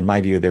certainly, in my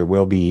view, there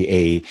will be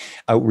a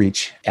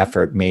outreach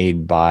effort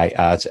made by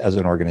us as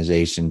an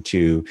organization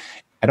to,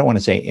 I don't want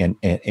to say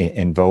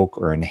invoke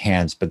or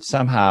enhance, but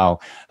somehow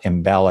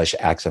embellish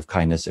acts of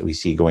kindness that we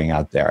see going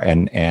out there.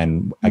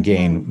 And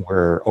again,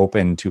 we're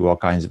open to all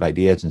kinds of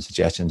ideas and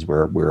suggestions.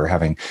 We're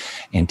having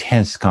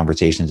intense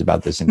conversations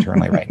about this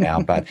internally right now,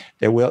 but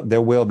there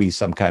will be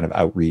some kind of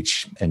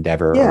outreach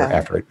endeavor or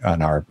effort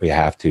on our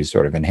behalf to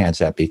sort of enhance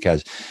that,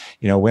 because,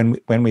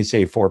 when we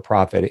say for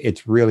profit,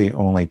 it's really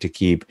only to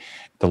keep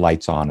the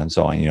lights on and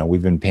so on.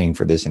 We've been paying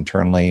for this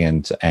internally,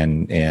 and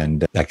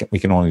we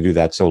can only do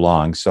that so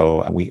long.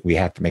 So we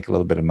have to make a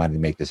little bit of money to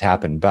make this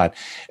happen. But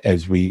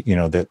as we,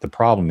 the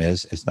problem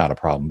is, it's not a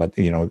problem, but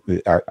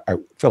our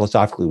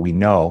philosophically, we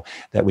know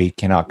that we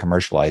cannot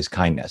commercialize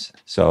kindness.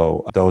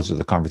 So those are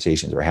the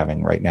conversations we're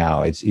having right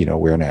now. It's,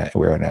 we're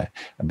in a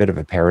bit of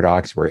a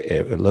paradox. We're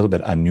a little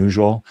bit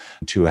unusual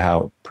to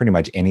how pretty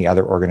much any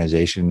other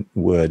organization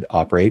would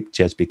operate,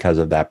 just because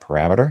of that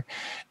parameter.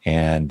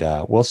 And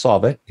we'll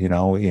solve it.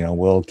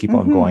 We'll keep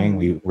on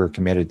going. We're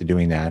committed to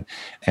doing that,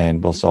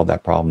 and we'll solve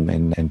that problem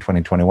in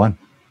 2021.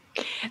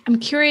 I'm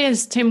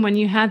curious, Tim, when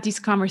you had these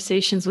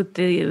conversations with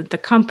the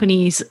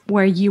companies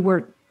where you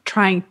were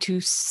trying to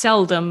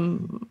sell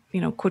them,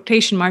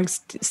 quotation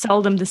marks,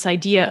 sell them this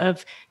idea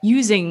of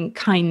using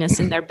kindness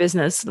in their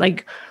business,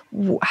 like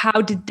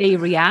how did they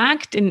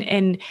react,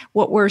 and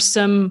what were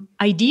some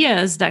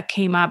ideas that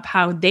came up,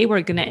 how they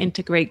were going to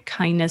integrate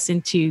kindness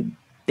into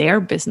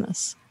their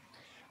business?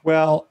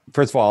 Well,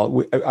 first of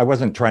all, I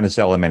wasn't trying to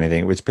sell them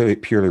anything. It was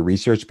purely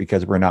research,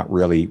 because we're not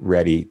really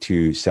ready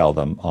to sell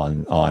them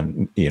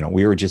on.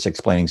 We were just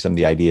explaining some of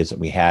the ideas that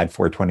we had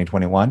for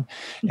 2021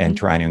 and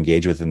trying to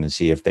engage with them and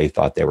see if they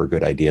thought they were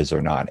good ideas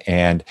or not,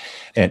 and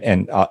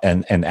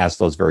ask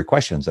those very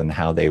questions and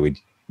how they would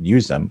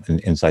use them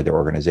inside their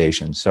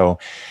organization. So,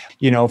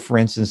 for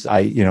instance,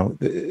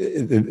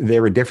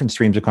 there were different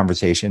streams of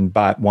conversation,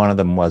 but one of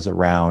them was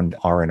around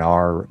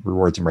R&R,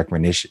 rewards and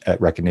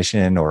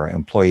recognition, or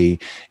employee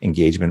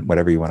engagement,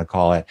 whatever you want to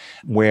call it,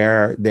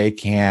 where they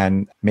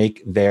can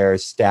make their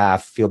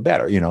staff feel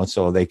better,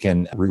 so they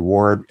can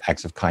reward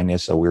acts of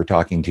kindness. So we're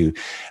talking to,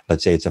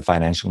 let's say it's a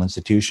financial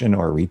institution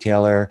or a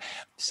retailer.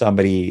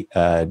 Somebody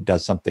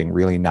does something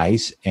really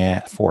nice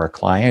for a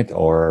client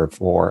or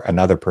for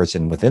another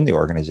person within the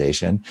organization,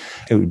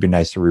 it would be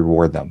nice to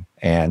reward them.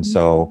 And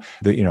so,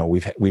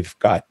 we've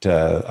got,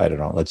 I don't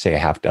know, let's say a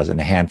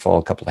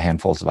couple of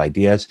handfuls of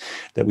ideas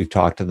that we've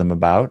talked to them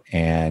about,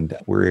 and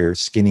we're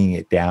skinning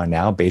it down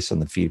now based on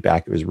the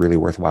feedback. It was really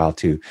worthwhile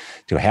to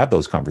have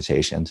those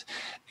conversations.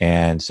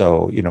 And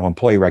so,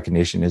 employee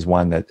recognition is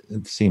one that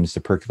seems to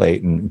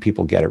percolate, and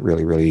people get it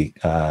really, really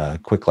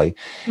quickly.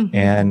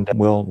 And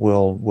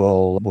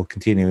we'll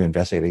continue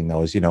investigating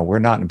those. We're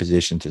not in a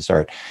position to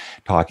start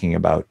talking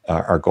about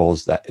our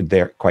goals that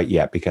they're quite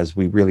yet, because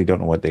we really don't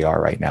know what they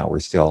are right now. We're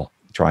still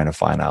trying to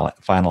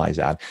finalize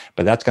that,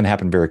 but that's going to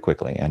happen very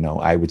quickly.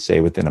 I would say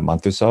within a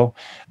month or so,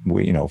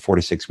 4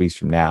 to 6 weeks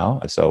from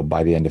now. So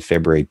by the end of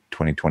February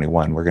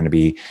 2021, we're going to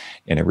be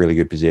in a really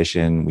good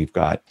position. We've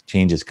got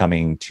changes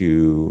coming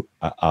to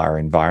our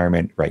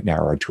environment right now,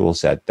 our tool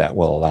set, that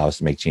will allow us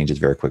to make changes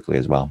very quickly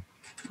as well.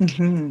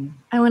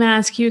 I want to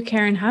ask you,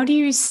 Karen, how do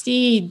you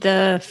see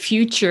the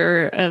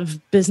future of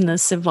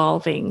business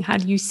evolving? How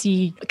do you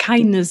see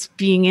kindness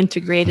being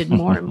integrated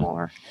more and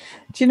more?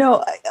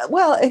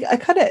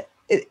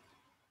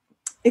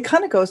 It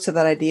kind of goes to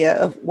that idea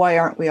of, why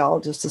aren't we all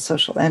just a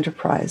social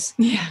enterprise?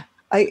 Yeah.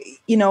 I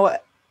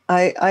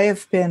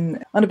have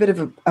been on a bit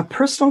of a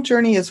personal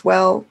journey as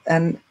well,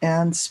 and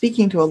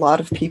speaking to a lot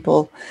of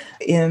people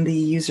in the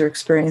user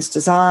experience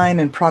design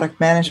and product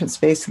management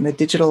space and the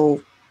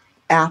digital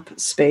app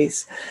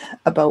space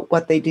about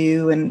what they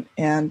do. And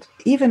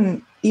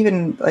even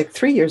like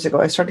 3 years ago,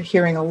 I started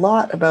hearing a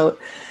lot about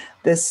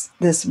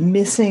this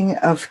missing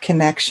of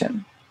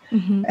connection.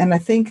 Mm-hmm. And I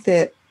think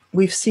that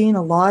we've seen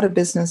a lot of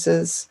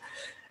businesses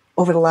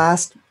over the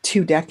last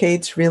 2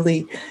 decades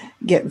really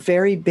get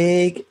very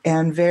big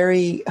and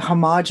very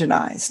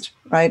homogenized,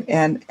 right?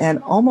 And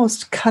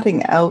almost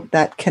cutting out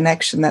that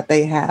connection that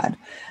they had.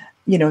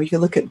 You know, you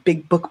look at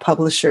big book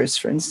publishers,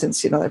 for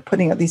instance, you know, they're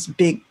putting out these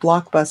big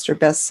blockbuster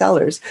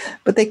bestsellers,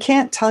 but they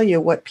can't tell you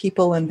what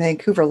people in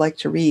Vancouver like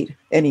to read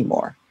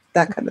anymore,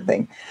 that kind of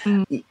thing.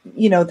 Mm-hmm.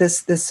 You know,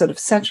 this sort of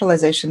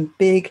centralization,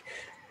 big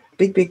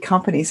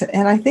companies.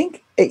 And I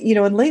think, you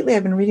know, and lately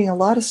I've been reading a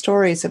lot of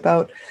stories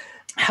about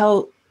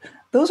how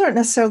those aren't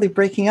necessarily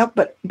breaking up,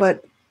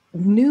 but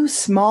new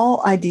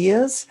small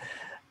ideas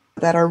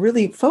that are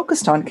really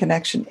focused on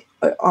connection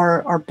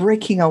are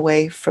breaking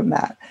away from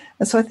that.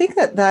 And so I think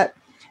that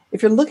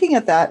if you're looking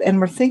at that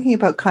and we're thinking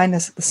about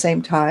kindness at the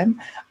same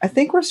time, I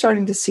think we're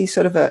starting to see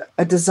sort of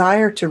a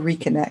desire to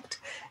reconnect.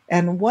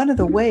 And one of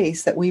the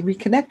ways that we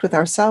reconnect with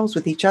ourselves,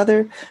 with each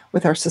other,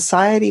 with our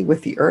society,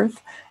 with the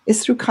earth,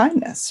 is through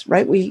kindness,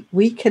 right?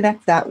 We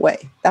connect that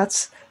way.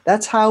 That's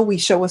how we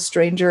show a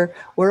stranger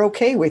we're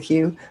okay with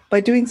you,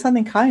 by doing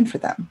something kind for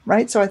them,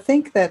 right? So I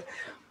think that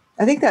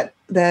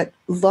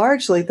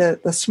largely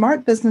the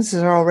smart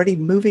businesses are already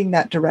moving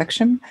that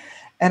direction.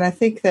 And I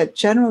think that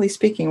generally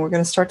speaking, we're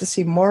going to start to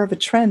see more of a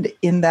trend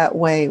in that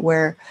way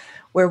where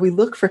we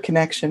look for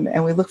connection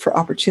and we look for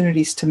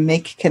opportunities to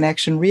make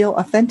connection, real,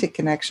 authentic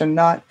connection,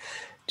 not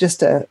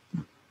just a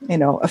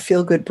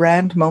feel-good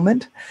brand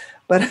moment,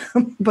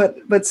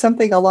 but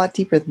something a lot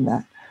deeper than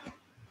that.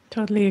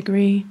 Totally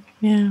agree.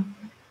 Yeah.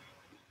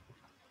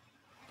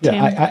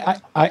 Yeah,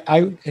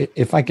 I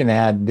if I can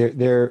add,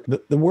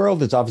 the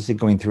world is obviously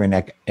going through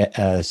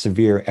a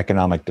severe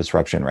economic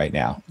disruption right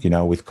now. You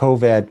know, with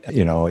COVID,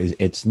 you know,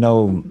 it's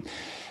no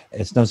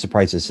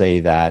surprise to say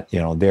that, you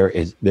know, there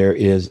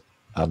is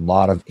a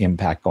lot of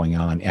impact going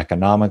on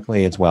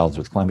economically as well as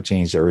with climate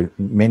change. There are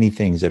many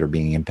things that are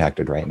being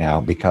impacted right now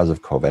because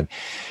of COVID,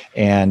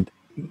 and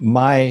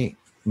my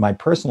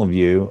personal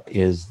view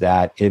is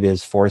that it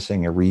is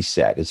forcing a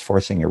reset. It's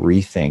forcing a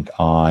rethink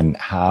on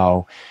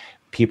how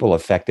people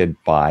affected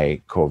by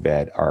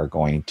COVID are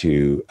going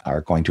to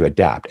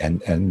adapt,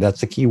 and that's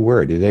the key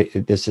word.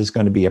 This is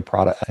going to be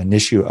an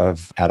issue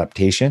of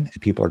adaptation.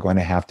 People are going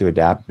to have to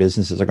adapt.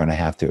 Businesses are going to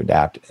have to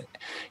adapt.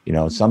 You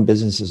know, some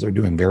businesses are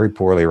doing very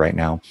poorly right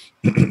now.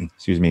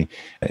 Excuse me,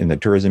 in the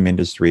tourism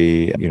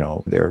industry. You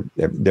know, there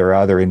are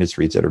other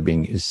industries that are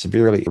being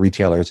severely.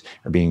 Retailers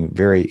are being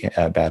very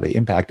badly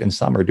impacted, and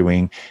some are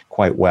doing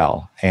quite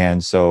well.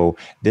 And so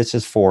this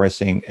is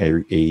forcing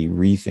a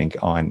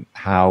rethink on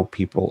how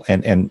people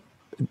and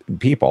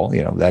people,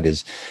 you know, that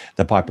is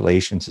the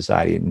population,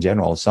 society in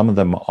general.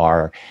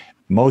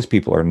 Most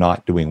people are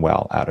not doing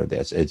well out of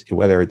this.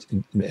 Whether it's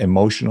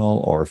emotional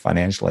or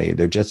financially,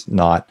 they're just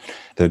not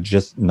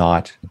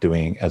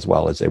doing as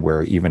well as they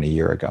were even a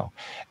year ago.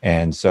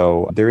 And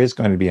so there is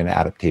going to be an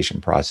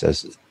adaptation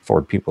process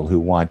for people who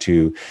want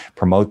to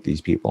promote these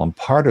people. And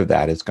part of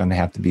that is going to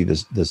have to be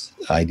this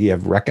idea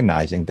of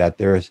recognizing that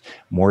there's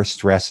more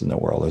stress in the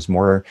world. There's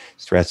more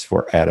stress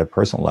at a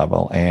personal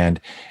level. And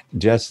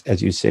just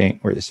as you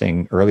were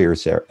saying earlier,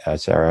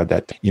 Sarah,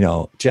 that, you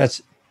know,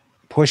 just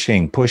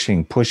pushing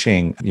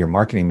your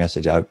marketing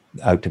message out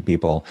to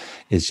people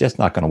is just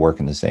not going to work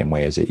in the same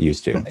way as it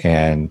used to.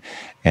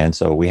 And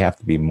so we have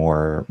to be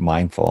more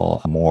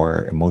mindful,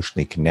 more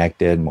emotionally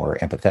connected, more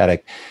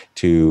empathetic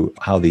to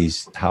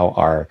how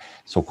our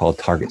so-called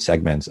target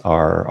segments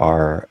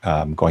are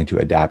going to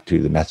adapt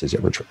to the message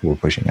that we're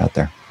pushing out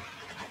there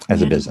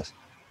as a business.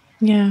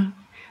 Yeah,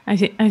 I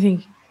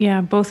think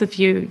both of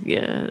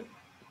you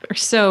are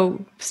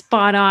so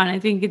spot on. I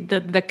think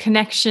the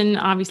connection,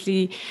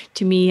 obviously,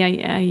 to me,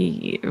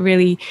 I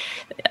really,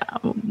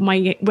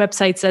 my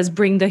website says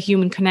bring the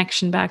human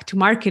connection back to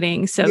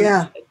marketing.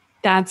 So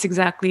that's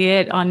exactly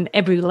it on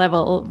every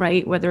level,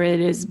 right? Whether it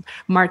is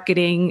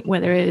marketing,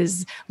 whether it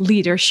is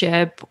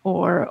leadership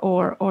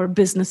or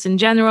business in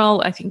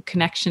general, I think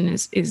connection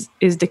is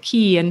the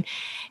key. And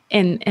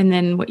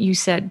then what you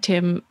said,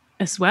 Tim,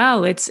 as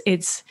well,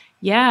 it's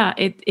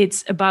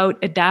about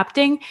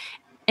adapting.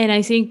 And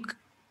I think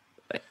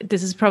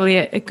this is probably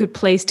a good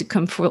place to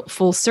come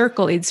full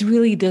circle. It's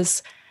really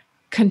this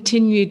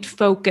continued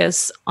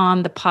focus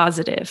on the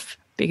positive,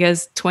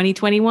 because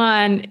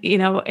 2021, you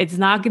know, it's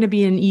not going to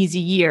be an easy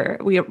year.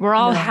 We're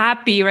all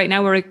happy right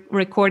now. We're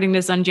recording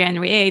this on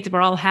January 8th. We're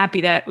all happy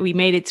that we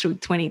made it through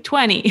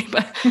 2020,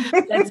 but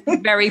let's be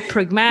very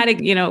pragmatic,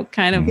 you know,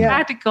 kind of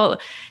practical.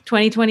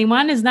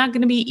 2021 is not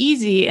going to be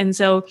easy. And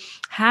so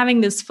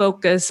having this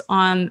focus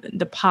on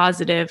the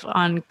positive,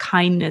 on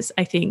kindness,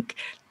 I think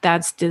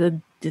that's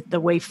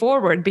the way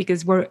forward,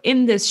 because we're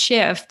in this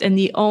shift and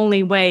the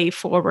only way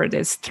forward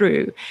is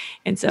through.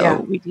 And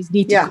so we just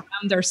need to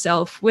ground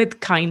ourselves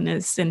with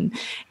kindness. And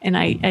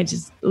I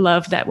just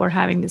love that we're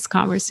having this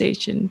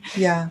conversation.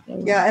 Yeah.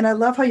 Yeah. And I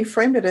love how you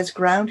framed it as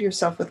ground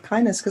yourself with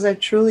kindness, because I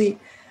truly,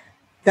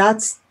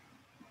 that's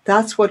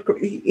what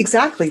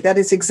exactly, that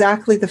is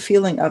exactly the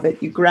feeling of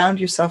it. You ground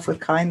yourself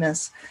with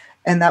kindness,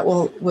 and that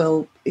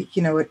will,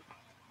 you know,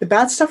 the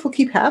bad stuff will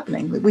keep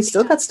happening. We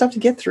still got stuff to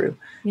get through.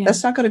 Yeah.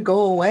 That's not going to go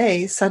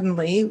away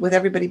suddenly with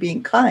everybody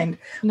being kind,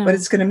 No. but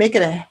it's going to make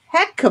it a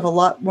heck of a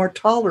lot more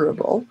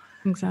tolerable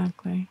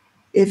Exactly.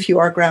 if you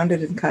are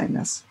grounded in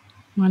kindness.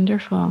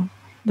 Wonderful.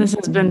 This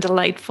has been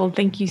delightful.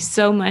 Thank you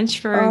so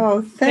much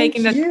for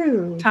taking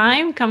the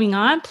time coming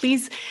on.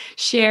 Please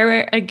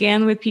share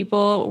again with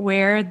people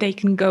where they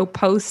can go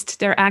post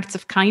their acts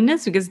of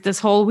kindness, because this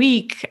whole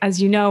week, as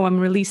you know,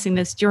 I'm releasing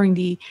this during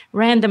the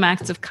Random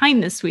Acts of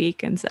Kindness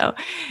week. And so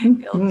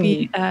it'll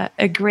be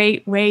a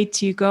great way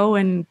to go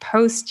and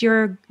post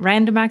your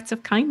random acts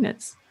of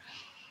kindness.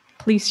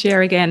 Please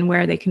share again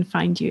where they can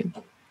find you.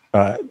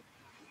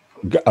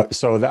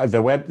 So the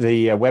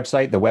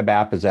website, the web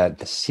app is at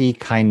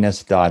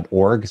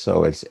seekindness.org.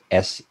 So it's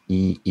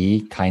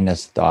SEE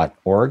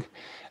kindness.org.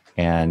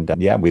 And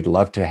we'd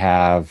love to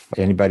have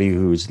anybody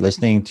who's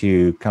listening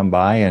to come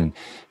by and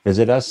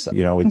visit us.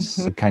 You know,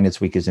 it's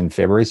Kindness Week is in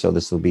February, so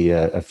this will be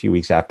a few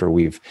weeks after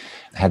we've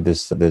had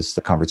this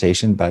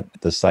conversation. But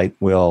the site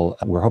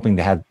we're hoping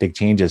to have big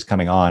changes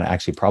coming on,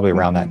 actually probably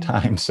around that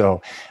time.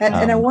 So,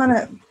 and I want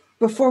to,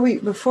 before we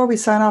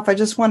sign off, I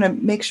just want to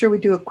make sure we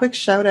do a quick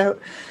shout out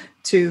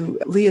to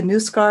Leah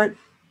Newscart,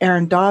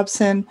 Aaron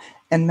Dobson,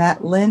 and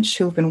Matt Lynch,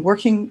 who have been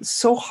working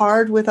so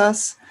hard with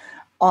us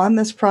on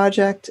this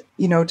project,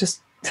 you know, just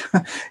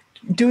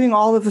doing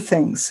all of the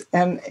things,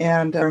 and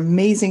our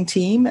amazing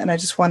team. And I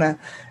just want to,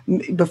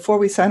 before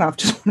we sign off,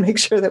 just want to make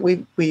sure that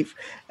we've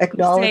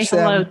acknowledged them.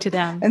 Say hello to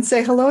them. And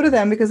say hello to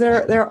them, because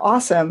they're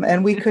awesome,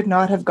 and we could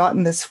not have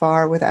gotten this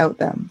far without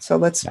them. So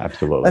let's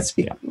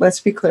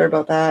be clear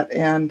about that.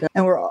 And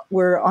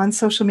we're on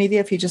social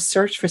media. If you just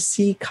search for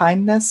See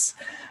Kindness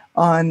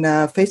on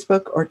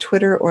Facebook or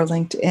Twitter or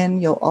LinkedIn,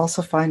 you'll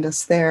also find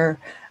us there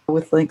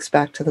with links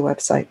back to the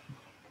website.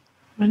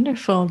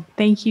 Wonderful.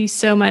 Thank you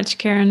so much,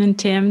 Karen and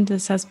Tim.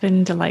 This has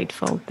been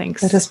delightful.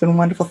 Thanks. It has been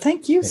wonderful.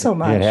 Thank you so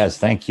much. It has.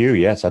 Thank you.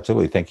 Yes,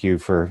 absolutely. Thank you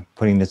for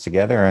putting this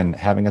together and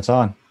having us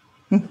on.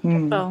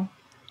 Well,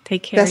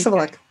 take care. Best of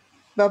luck.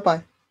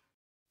 Bye-bye.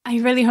 I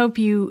really hope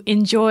you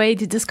enjoyed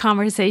this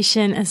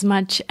conversation as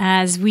much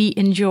as we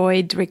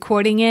enjoyed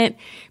recording it.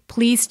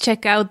 Please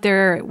check out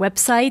their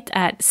website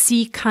at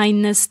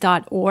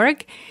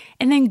seekindness.org,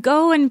 and then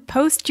go and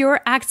post your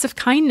acts of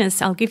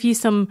kindness. I'll give you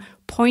some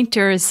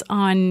pointers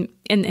on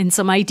and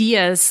some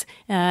ideas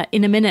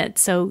in a minute,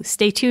 so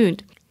stay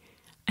tuned.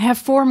 I have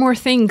 4 more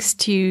things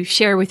to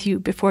share with you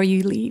before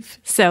you leave.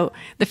 So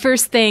the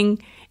first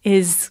thing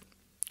is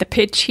the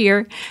pitch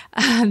here.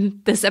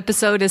 This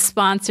episode is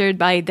sponsored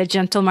by the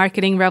Gentle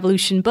Marketing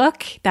Revolution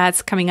book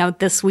that's coming out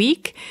this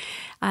week.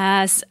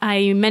 As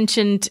I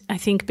mentioned, I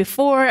think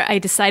before, I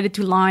decided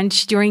to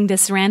launch during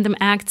this Random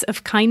Acts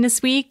of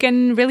Kindness week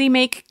and really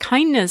make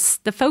kindness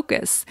the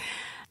focus.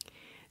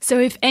 So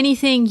if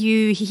anything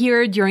you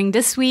hear during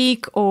this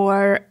week,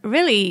 or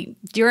really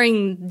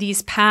during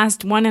these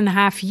past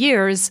 1.5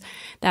 years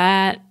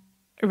that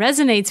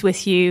resonates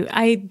with you,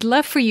 I'd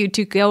love for you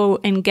to go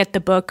and get the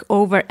book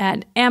over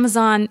at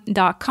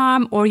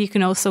Amazon.com, or you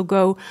can also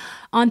go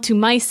onto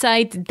my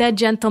site,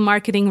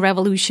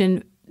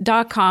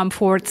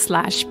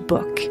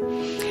 thegentlemarketingrevolution.com/book.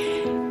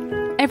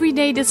 Every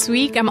day this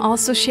week, I'm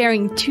also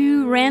sharing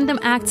 2 random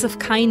acts of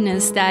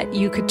kindness that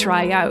you could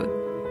try out.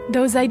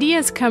 Those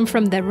ideas come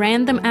from the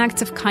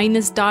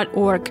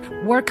randomactsofkindness.org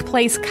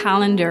Workplace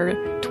Calendar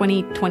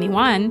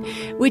 2021,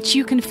 which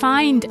you can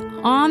find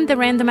on the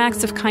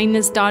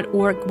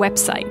randomactsofkindness.org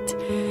website.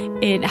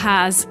 It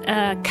has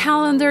a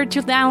calendar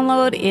to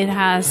download. It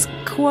has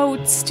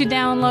quotes to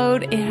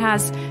download. It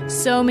has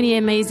so many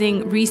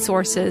amazing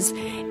resources.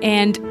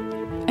 And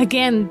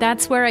again,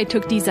 that's where I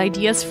took these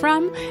ideas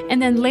from.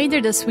 And then later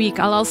this week,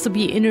 I'll also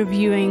be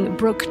interviewing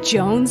Brooke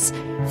Jones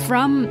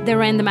from the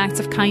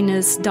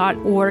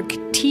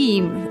randomactsofkindness.org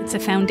team. It's a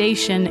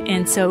foundation.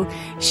 And so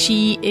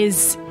she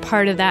is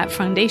part of that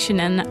foundation.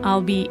 And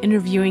I'll be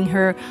interviewing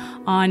her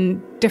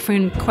on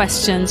different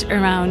questions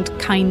around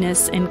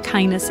kindness and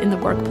kindness in the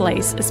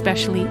workplace,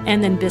 especially,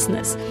 and in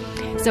business.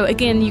 So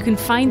again, you can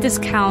find this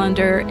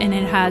calendar, and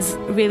it has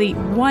really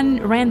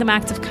 1 random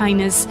act of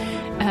kindness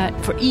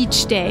for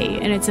each day.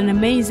 And it's an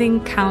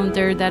amazing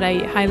calendar that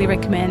I highly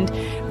recommend.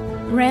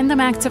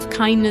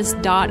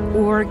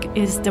 randomactsofkindness.org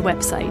is the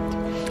website.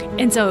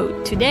 And so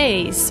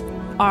today's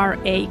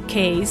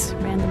RAKs,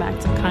 Random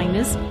Acts of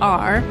Kindness,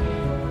 are: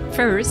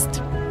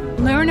 first,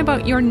 learn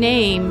about your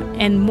name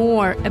and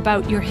more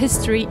about your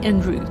history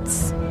and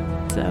roots.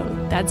 So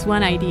that's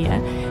one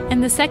idea.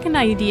 And the second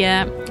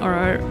idea,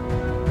 or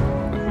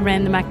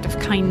random act of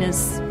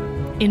kindness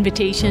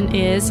invitation,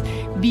 is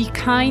be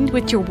kind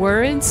with your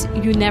words.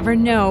 You never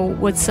know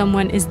what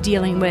someone is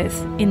dealing with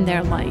in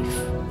their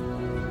life.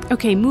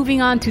 Okay,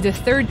 moving on to the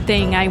third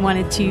thing I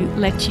wanted to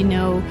let you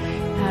know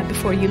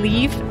before you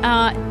leave.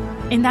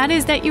 and that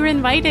is that you're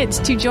invited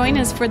to join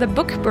us for the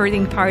book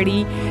birthing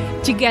party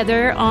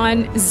together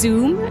on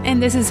Zoom.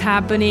 And this is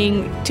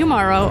happening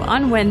tomorrow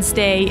on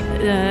Wednesday,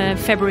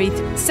 February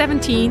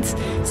 17th.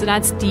 So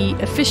that's the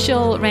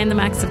official Random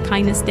Acts of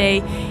Kindness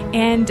Day.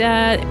 And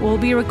we'll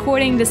be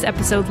recording this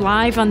episode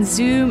live on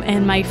Zoom,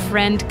 and my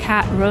friend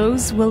Kat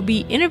Rose will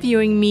be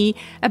interviewing me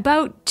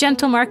about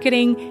gentle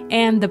marketing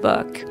and the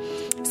book.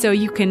 So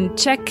you can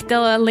check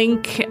the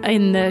link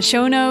in the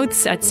show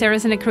notes at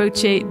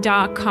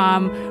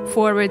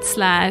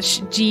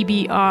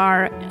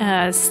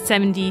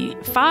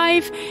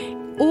sarahsanacroce.com/GBR75.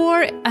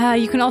 Or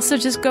you can also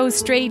just go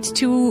straight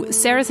to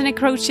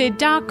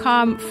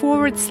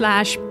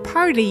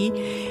sarahsanacroce.com/party,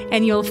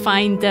 and you'll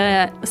find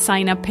the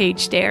sign up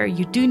page there.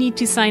 You do need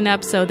to sign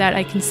up so that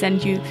I can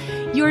send you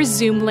your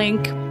Zoom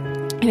link.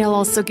 And I'll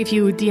also give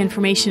you the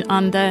information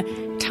on the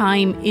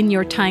time in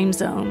your time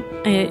zone.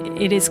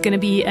 It is going to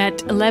be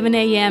at 11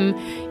 a.m.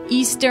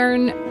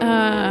 Eastern,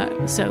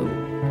 so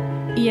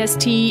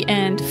EST,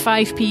 and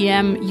 5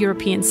 p.m.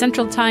 European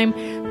Central Time.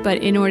 But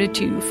in order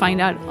to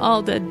find out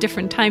all the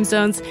different time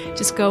zones,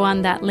 just go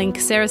on that link,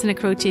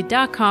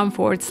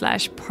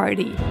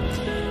 sarahsanacroce.com/party.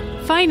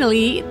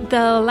 Finally,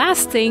 the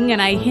last thing,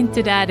 and I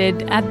hinted at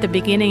it at the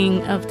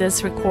beginning of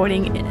this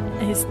recording,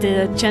 is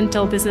the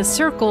Gentle Business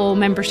Circle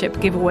membership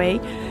giveaway.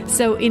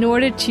 So in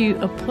order to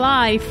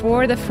apply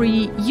for the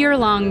free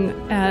year-long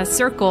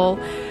circle,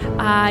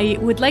 I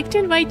would like to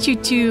invite you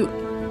to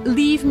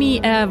leave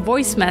me a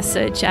voice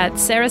message at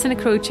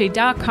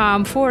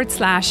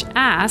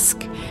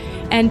sarahsanacroce.com/ask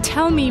and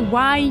tell me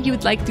why you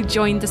would like to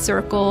join the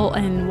circle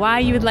and why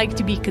you would like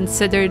to be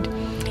considered.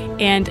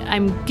 And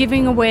I'm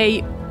giving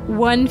away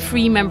one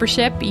free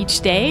membership each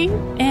day,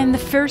 and the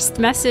first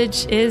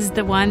message is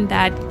the one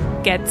that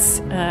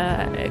gets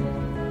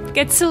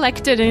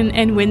selected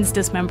and wins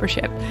this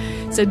membership.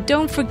 So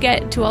don't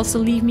forget to also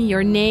leave me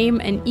your name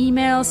and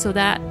email so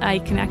that I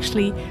can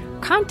actually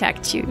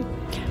contact you.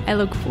 I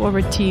look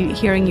forward to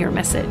hearing your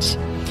message.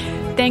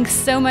 Thanks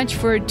so much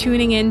for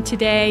tuning in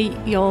today.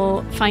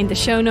 You'll find the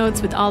show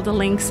notes with all the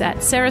links at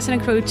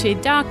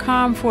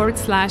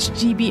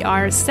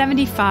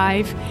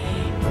sarahsanacroce.com/GBR75.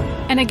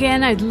 And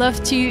again, I'd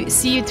love to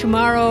see you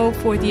tomorrow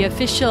for the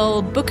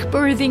official book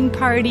birthing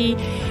party.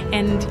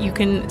 And you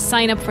can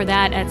sign up for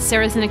that at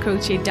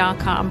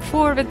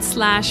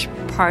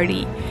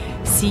sarahsanacroce.com/party.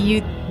 See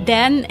you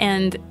then.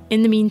 And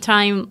in the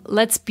meantime,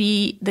 let's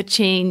be the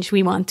change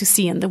we want to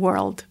see in the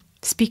world.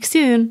 Speak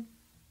soon.